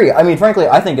 I agree. Frankly,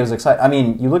 I think it was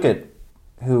exciting. You look at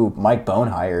who Mike Bone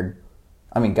hired.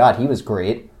 God, he was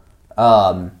great.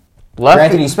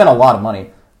 Granted, he spent a lot of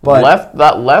money. But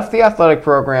left the athletic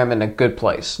program in a good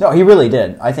place. No, he really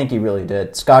did. I think he really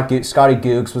did. Scotty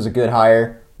Gooks was a good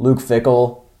hire. Luke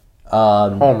Fickell,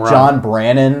 John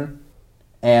Brannon,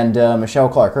 and Michelle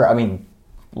Clark.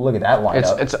 Look at that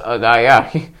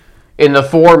lineup. In the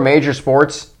 4 major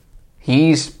sports,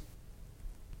 he's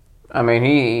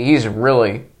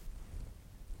really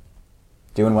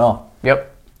doing well. Yep.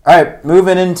 All right,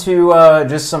 moving into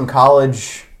just some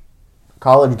college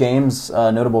games,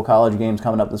 notable college games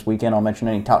coming up this weekend. I'll mention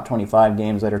any top 25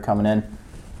 games that are coming in.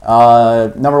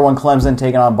 Number 1, Clemson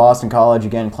taking on Boston College.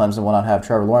 Again, Clemson will not have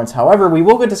Trevor Lawrence. However, we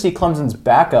will get to see Clemson's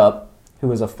backup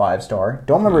who is a 5-star.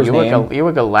 Don't remember his name.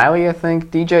 Uiagalelei, I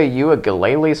think. DJ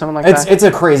Uiagalelei, something like that. It's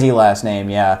a crazy last name,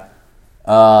 yeah.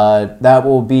 That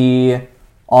will be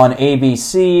on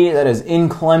ABC. That is in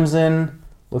Clemson.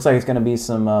 Looks like it's going to be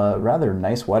some rather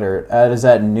nice weather. That is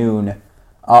at noon.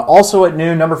 Also at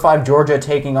noon, number 5 Georgia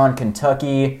taking on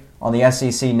Kentucky on the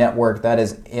SEC network. That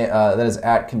is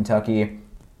at Kentucky.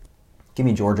 Give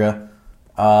me Georgia.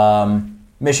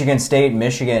 Michigan State,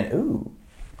 Michigan. Ooh,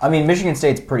 I mean Michigan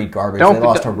State's pretty garbage. They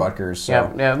lost to Rutgers.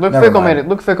 So yeah. Luke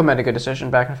Fickell made a good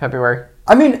decision back in February.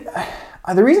 I mean,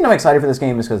 the reason I'm excited for this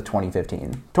game is because of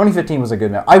 2015. 2015 was a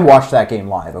good match. I watched that game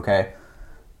live. Okay,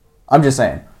 I'm just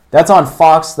saying. That's on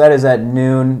Fox. That is at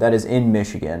noon. That is in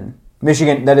Michigan.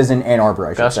 That is in Ann Arbor,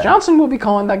 I should Gus say. Johnson will be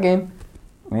calling that game.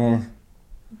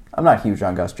 I'm not huge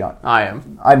on Gus Johnson. I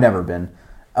am. I've never been.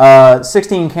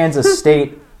 16 Kansas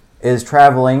State is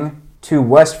traveling to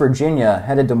West Virginia,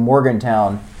 headed to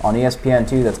Morgantown on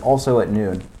ESPN2. That's also at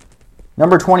noon.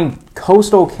 Number 20,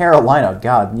 Coastal Carolina.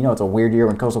 God, it's a weird year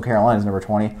when Coastal Carolina is number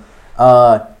 20.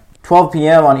 12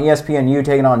 p.m. on ESPNU,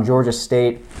 taking on Georgia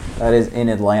State. That is in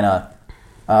Atlanta.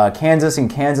 Kansas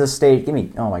and Kansas State. Give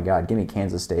me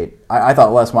Kansas State. I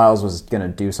thought Les Miles was going to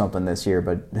do something this year,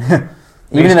 but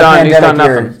even in the pandemic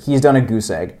year, he's done a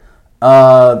goose egg. It's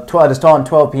on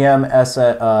 12 p.m.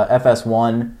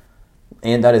 FS1,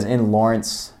 and that is in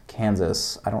Lawrence,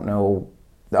 Kansas. I don't know.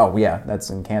 Oh, yeah, that's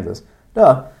in Kansas.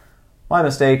 Duh. My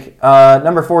mistake.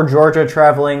 Number 4, Georgia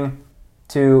traveling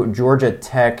to Georgia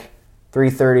Tech,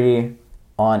 3:30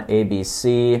 on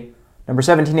ABC. Number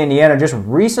 17, Indiana just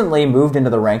recently moved into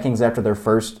the rankings after their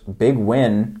first big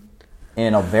win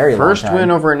in a very long time. First win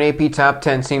over an AP top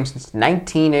 10 team since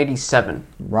 1987.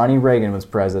 Ronnie Reagan was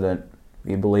president,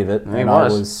 if you believe it. He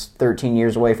was. I was 13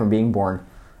 years away from being born.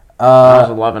 I was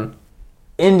 11.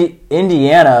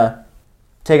 Indiana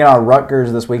taking on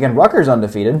Rutgers this weekend. Rutgers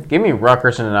undefeated. Give me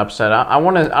Rutgers in an upset. I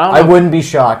wouldn't be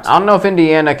shocked. I don't know if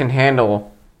Indiana can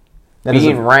handle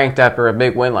being ranked after a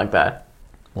big win like that.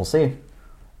 We'll see.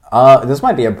 This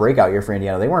might be a breakout year for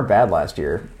Indiana. They weren't bad last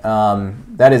year.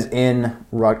 That is in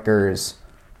Rutgers.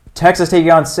 Texas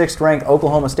taking on 6th-ranked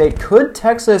Oklahoma State. Could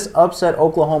Texas upset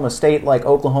Oklahoma State like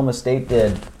Oklahoma State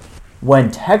did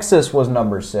when Texas was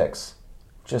number 6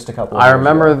 just a couple of years ago? I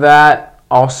remember that.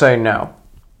 I'll say no.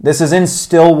 This is in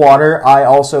Stillwater. I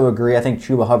also agree. I think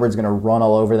Chuba Hubbard's going to run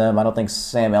all over them. I don't think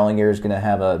Sam Ehlinger is going to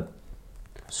have a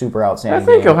super outstanding I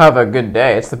think game. he'll have a good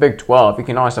day. It's the Big 12. You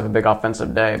can always have a big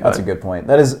offensive day. That's a good point.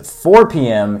 That is 4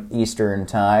 p.m. Eastern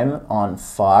Time on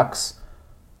Fox.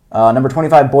 Number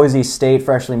 25, Boise State,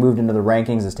 freshly moved into the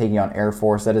rankings, is taking on Air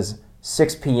Force. That is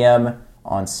 6 p.m.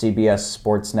 on CBS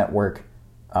Sports Network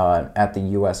at the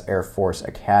U.S. Air Force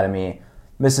Academy.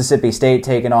 Mississippi State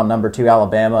taking on number 2,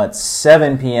 Alabama at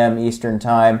 7 p.m. Eastern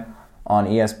Time on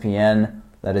ESPN.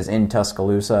 That is in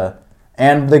Tuscaloosa.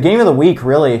 And the game of the week,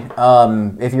 really,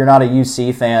 if you're not a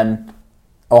UC fan,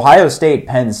 Ohio State,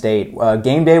 Penn State.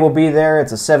 Game day will be there.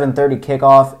 It's a 7:30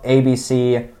 kickoff,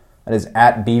 ABC. That is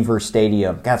at Beaver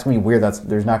Stadium. God, it's going to be weird.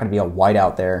 There's not going to be a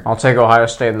whiteout there. I'll take Ohio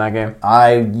State in that game.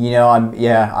 I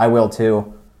will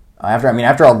too.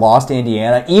 After a loss to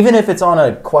Indiana, even if it's on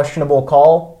a questionable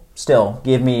call, still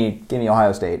give me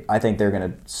Ohio State. I think they're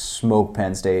going to smoke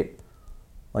Penn State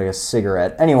like a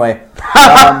cigarette. Anyway,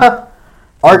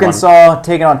 Arkansas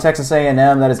taking on Texas A&M.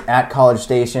 That is at College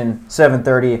Station,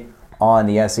 7:30 on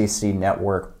the SEC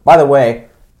Network. By the way,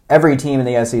 every team in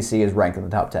the SEC is ranked in the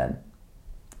top 10.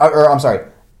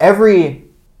 Every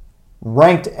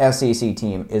ranked SEC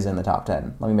team is in the top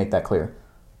 10. Let me make that clear.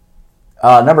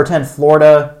 Number 10,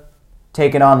 Florida,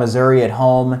 taking on Missouri at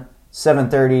home,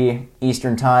 7:30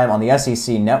 Eastern Time on the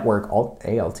SEC Network,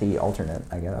 ALT alternate,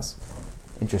 I guess.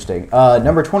 Interesting.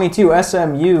 Number 22,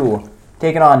 SMU,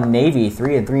 taking on Navy,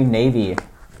 3-3 Navy,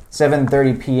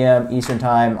 7:30 p.m. Eastern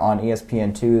Time on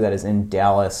ESPN2. That is in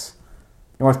Dallas.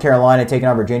 North Carolina taking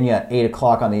on Virginia at 8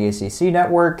 o'clock on the ACC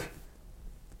Network.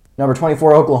 Number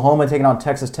 24, Oklahoma, taking on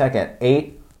Texas Tech at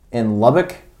 8 in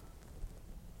Lubbock.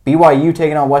 BYU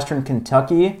taking on Western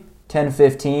Kentucky,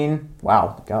 10:15.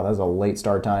 Wow, God, that's a late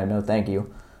start time. No, thank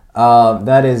you.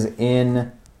 That is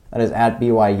at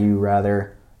BYU,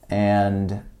 rather.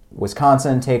 And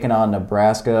Wisconsin taking on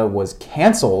Nebraska was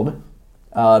canceled,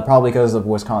 probably because of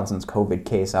Wisconsin's COVID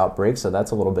case outbreak, so that's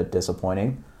a little bit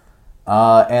disappointing.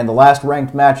 And the last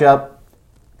ranked matchup,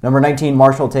 number 19,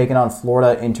 Marshall taking on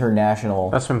Florida International.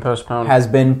 That's been postponed. Has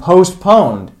been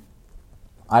postponed.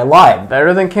 I lied.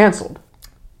 Better than canceled.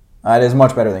 It is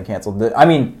much better than canceled.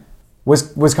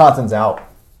 Wisconsin's out.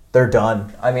 They're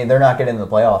done. They're not getting in the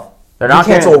playoff. They're not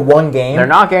cancel one game. They're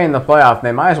not getting the playoff.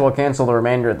 They might as well cancel the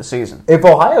remainder of the season. If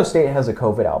Ohio State has a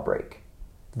COVID outbreak,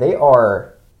 they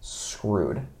are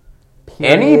screwed.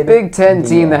 Any Period. Big Ten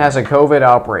team The that has a COVID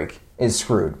outbreak, is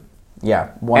screwed.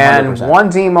 Yeah, 100%. and one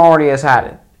team already has had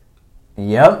it.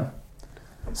 Yep.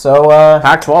 So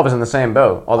Pac-12 is in the same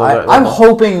boat. Although I'm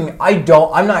hoping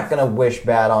I'm not gonna wish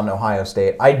bad on Ohio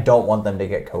State. I don't want them to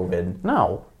get COVID.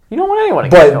 no, you don't want anyone to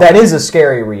get But COVID. that is a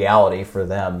scary reality for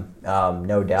them,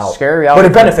 no doubt. Scary reality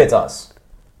But it benefits us.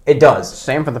 It does.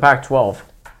 Same for the Pac-12.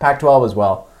 Pac-12 as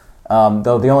well.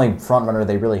 Though the only front runner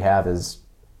they really have is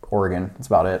Oregon. That's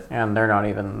about it. And they're not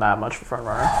even that much of a front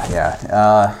runner.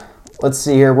 Yeah. Let's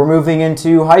see here. We're moving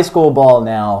into high school ball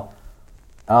now.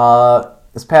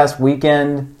 This past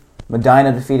weekend,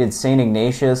 Medina defeated St.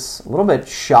 Ignatius. A little bit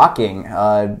shocking.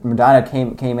 Medina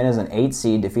came in as an 8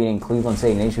 seed, defeating Cleveland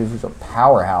St. Ignatius, who's a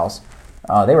powerhouse.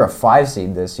 They were a 5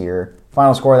 seed this year.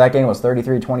 Final score of that game was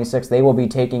 33-26. They will be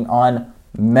taking on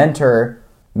Mentor.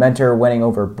 Mentor winning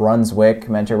over Brunswick.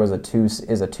 Mentor is a 2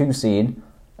 seed.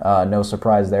 No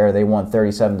surprise there. They won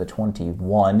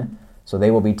 37-21. So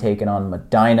they will be taking on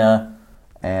Medina,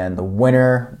 and the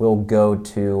winner will go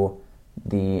to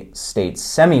the state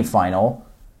semifinal.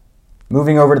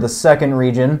 Moving over to the second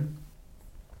region,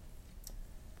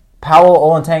 Powell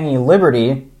Olentangy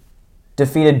Liberty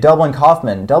defeated Dublin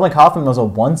Kaufman. Dublin Kaufman was a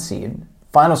 1 seed.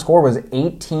 Final score was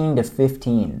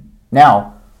 18-15.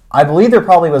 Now, I believe there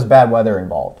probably was bad weather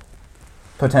involved.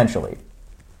 Potentially.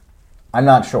 I'm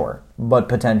not sure, but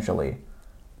potentially.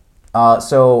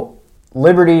 So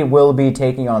Liberty will be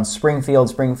taking on Springfield.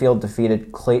 Springfield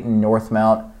defeated Clayton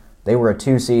Northmount. They were a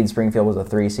 2 seed. Springfield was a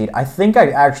 3 seed. I think I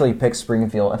actually picked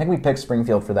Springfield. I think we picked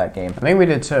Springfield for that game. I think we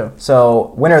did too.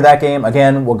 So winner of that game,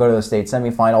 again, will go to the state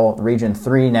semifinal. Region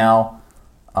 3 now.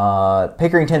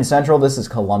 Pickerington Central, this is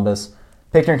Columbus.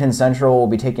 Pickerington Central will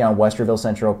be taking on Westerville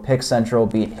Central. Pick Central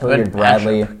beat Hilliard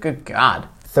Bradley Good God.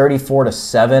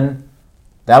 34-7.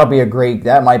 That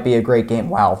might be a great game.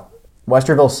 Wow.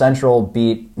 Westerville Central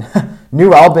beat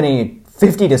New Albany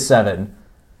 50-7.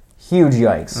 Huge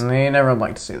yikes. You never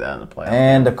like to see that in the playoffs.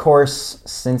 And of course,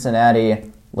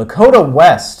 Cincinnati. Lakota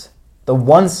West, the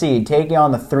 1 seed, taking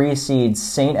on the 3 seed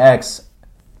St. X.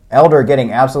 Elder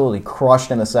getting absolutely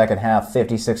crushed in the second half,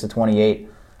 56-28.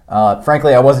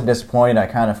 Frankly, I wasn't disappointed. I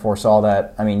kind of foresaw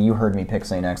that. I mean, you heard me pick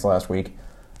St. X last week.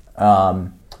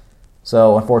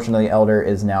 So, unfortunately, Elder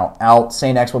is now out.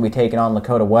 St. X will be taking on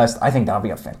Lakota West. I think that'll be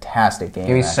a fantastic game.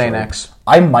 Give me actually. St. X.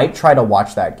 I might try to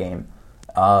watch that game.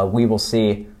 We will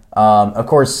see. Of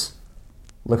course,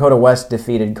 Lakota West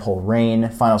defeated Coleraine.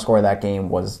 Final score of that game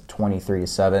was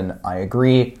 23-7. I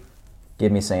agree.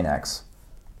 Give me St. X.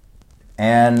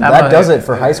 And that does it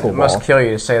for high school ball. ball. Must kill you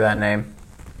to say that name.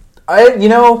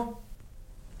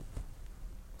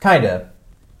 Kinda.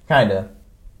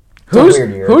 Who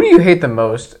do you hate the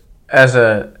most as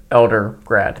a Elder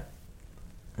grad?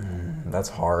 That's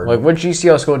hard. Like, what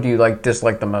GCL school do you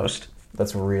dislike the most?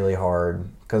 That's really hard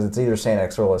because it's either St.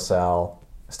 X or LaSalle.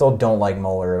 I still don't like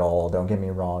Moeller at all. Don't get me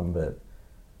wrong, but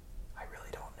I really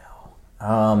don't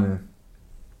know.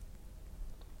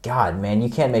 God, man, you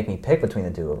can't make me pick between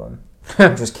the two of them.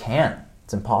 You just can't.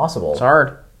 It's impossible. It's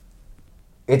hard.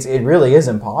 It really is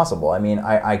impossible. I mean,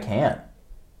 I can't.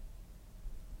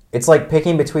 It's like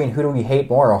picking between who do we hate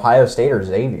more, Ohio State or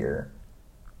Xavier.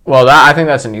 Well, I think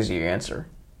that's an easy answer.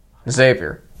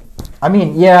 Xavier. I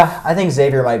mean, yeah, I think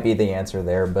Xavier might be the answer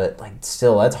there, but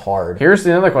still, that's hard. Here's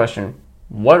the other question.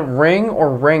 What ring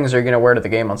or rings are you going to wear to the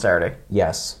game on Saturday?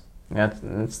 Yes.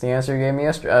 That's the answer you gave me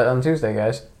yesterday, on Tuesday,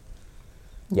 guys.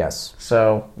 Yes.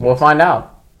 So, we'll find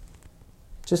out.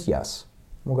 Just yes.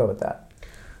 We'll go with that.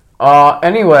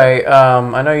 Anyway,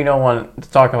 I know you don't want to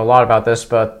talk a lot about this,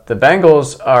 but the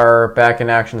Bengals are back in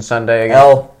action Sunday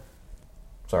again.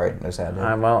 Sorry, I just had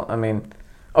to.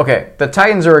 Okay, the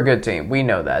Titans are a good team. We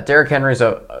know that. Derrick Henry's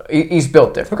he's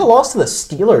built different. Took a loss to the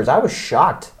Steelers. I was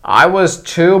shocked. I was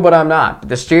too, but I'm not.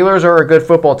 The Steelers are a good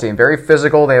football team. Very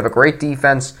physical. They have a great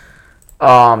defense.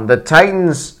 The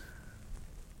Titans,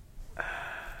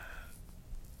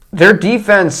 their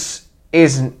defense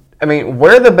is,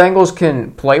 where the Bengals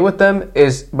can play with them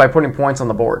is by putting points on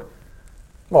the board.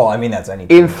 Well, that's any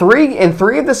team. In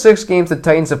three of the 6 games the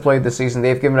Titans have played this season,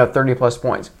 they've given up 30-plus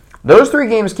points. Those 3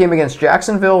 games came against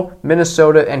Jacksonville,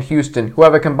 Minnesota, and Houston, who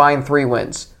have a combined 3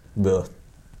 wins. Ugh.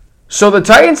 So the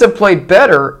Titans have played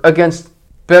better against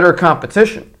better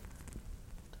competition.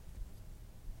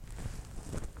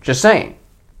 Just saying.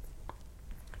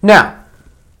 Now,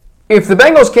 if the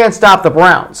Bengals can't stop the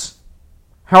Browns,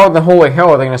 how in the holy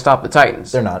hell are they going to stop the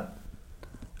Titans? They're not.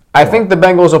 I think the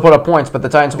Bengals will put up points, but the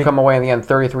Titans will come away in the end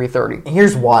 33-30.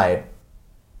 Here's why.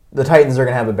 The Titans are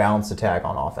going to have a balanced attack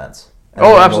on offense. And Oh,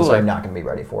 the Bengals absolutely. are not going to be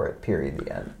ready for it, period,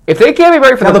 the end. If they can't be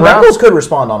ready for Now, the Browns, Bengals could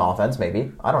respond on offense,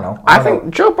 maybe. I don't know. I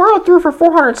think Joe Burrow threw for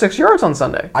 406 yards on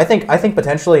Sunday. I think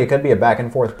potentially it could be a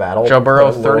back-and-forth battle. Joe Burrow, a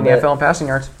little third in the bit. NFL in passing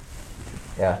yards.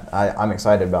 Yeah, I'm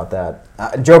excited about that.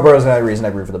 Joe Burrow's another reason I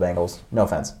root for the Bengals. No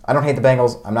offense. I don't hate the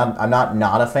Bengals. I'm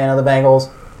not a fan of the Bengals.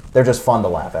 They're just fun to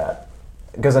laugh at.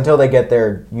 Because until they get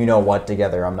their you-know-what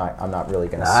together, I'm not really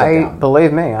going to sit down.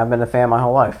 Believe me, I've been a fan my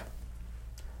whole life.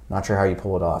 Not sure how you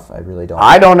pull it off. I really don't.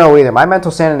 I don't know either. My mental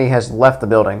sanity has left the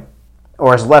building,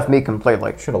 or has left me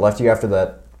completely. Should have left you after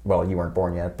that. Well, you weren't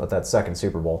born yet, but that second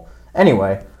Super Bowl.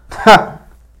 Anyway,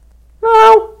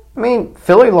 No, I mean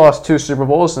Philly lost 2 Super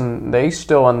Bowls and they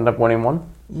still ended up winning one.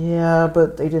 yeah,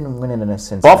 but they didn't win it in a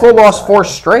sense. Buffalo lost 4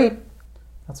 straight.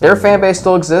 That's Their what fan base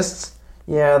still exists.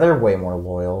 Yeah, they're way more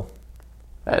loyal.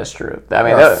 That is true. I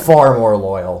mean, They're far more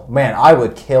loyal. Man, I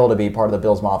would kill to be part of the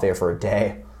Bills Mafia for a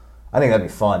day. I think that'd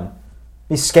be fun.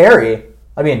 Be scary.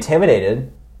 I'd be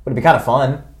intimidated, but it'd be kind of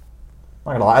fun. I'm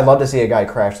not gonna lie. I'd love to see a guy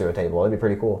crash through a table. It'd be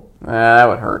pretty cool. that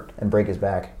would hurt. And break his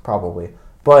back, probably.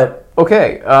 But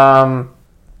Okay.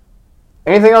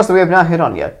 Anything else that we have not hit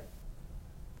on yet?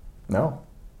 no,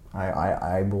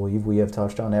 I believe we have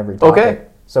touched on every topic. Okay.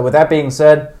 So with that being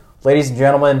said, ladies and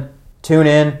gentlemen, tune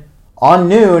in at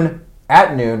noon,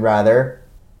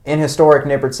 in historic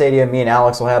Nippert Stadium. Me and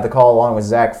Alex will have the call along with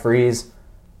Zach Freeze.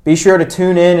 Be sure to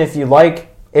tune in if you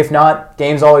like. If not,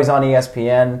 game's always on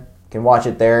ESPN. You can watch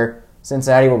it there.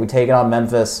 Cincinnati will be taking on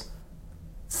Memphis.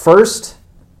 First,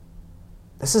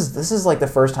 this is like the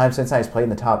first time Cincinnati's played in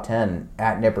the top 10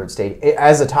 at Nippert Stadium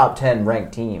as a top 10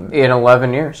 ranked team In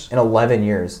 11 years. in 11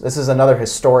 years. This is another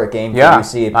historic game for Yeah.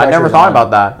 UC. I never Pressure's thought on.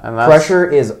 about that. And that's Pressure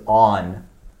is on.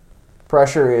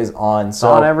 Pressure is on. So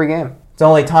on every game. it's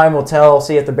only time will tell.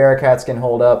 See if the Bearcats can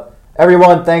hold up.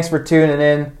 Everyone, thanks for tuning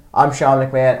in. I'm Sean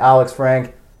McMahon, Alex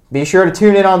Frank. Be sure to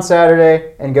tune in on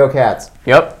Saturday and go Cats.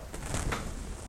 Yep.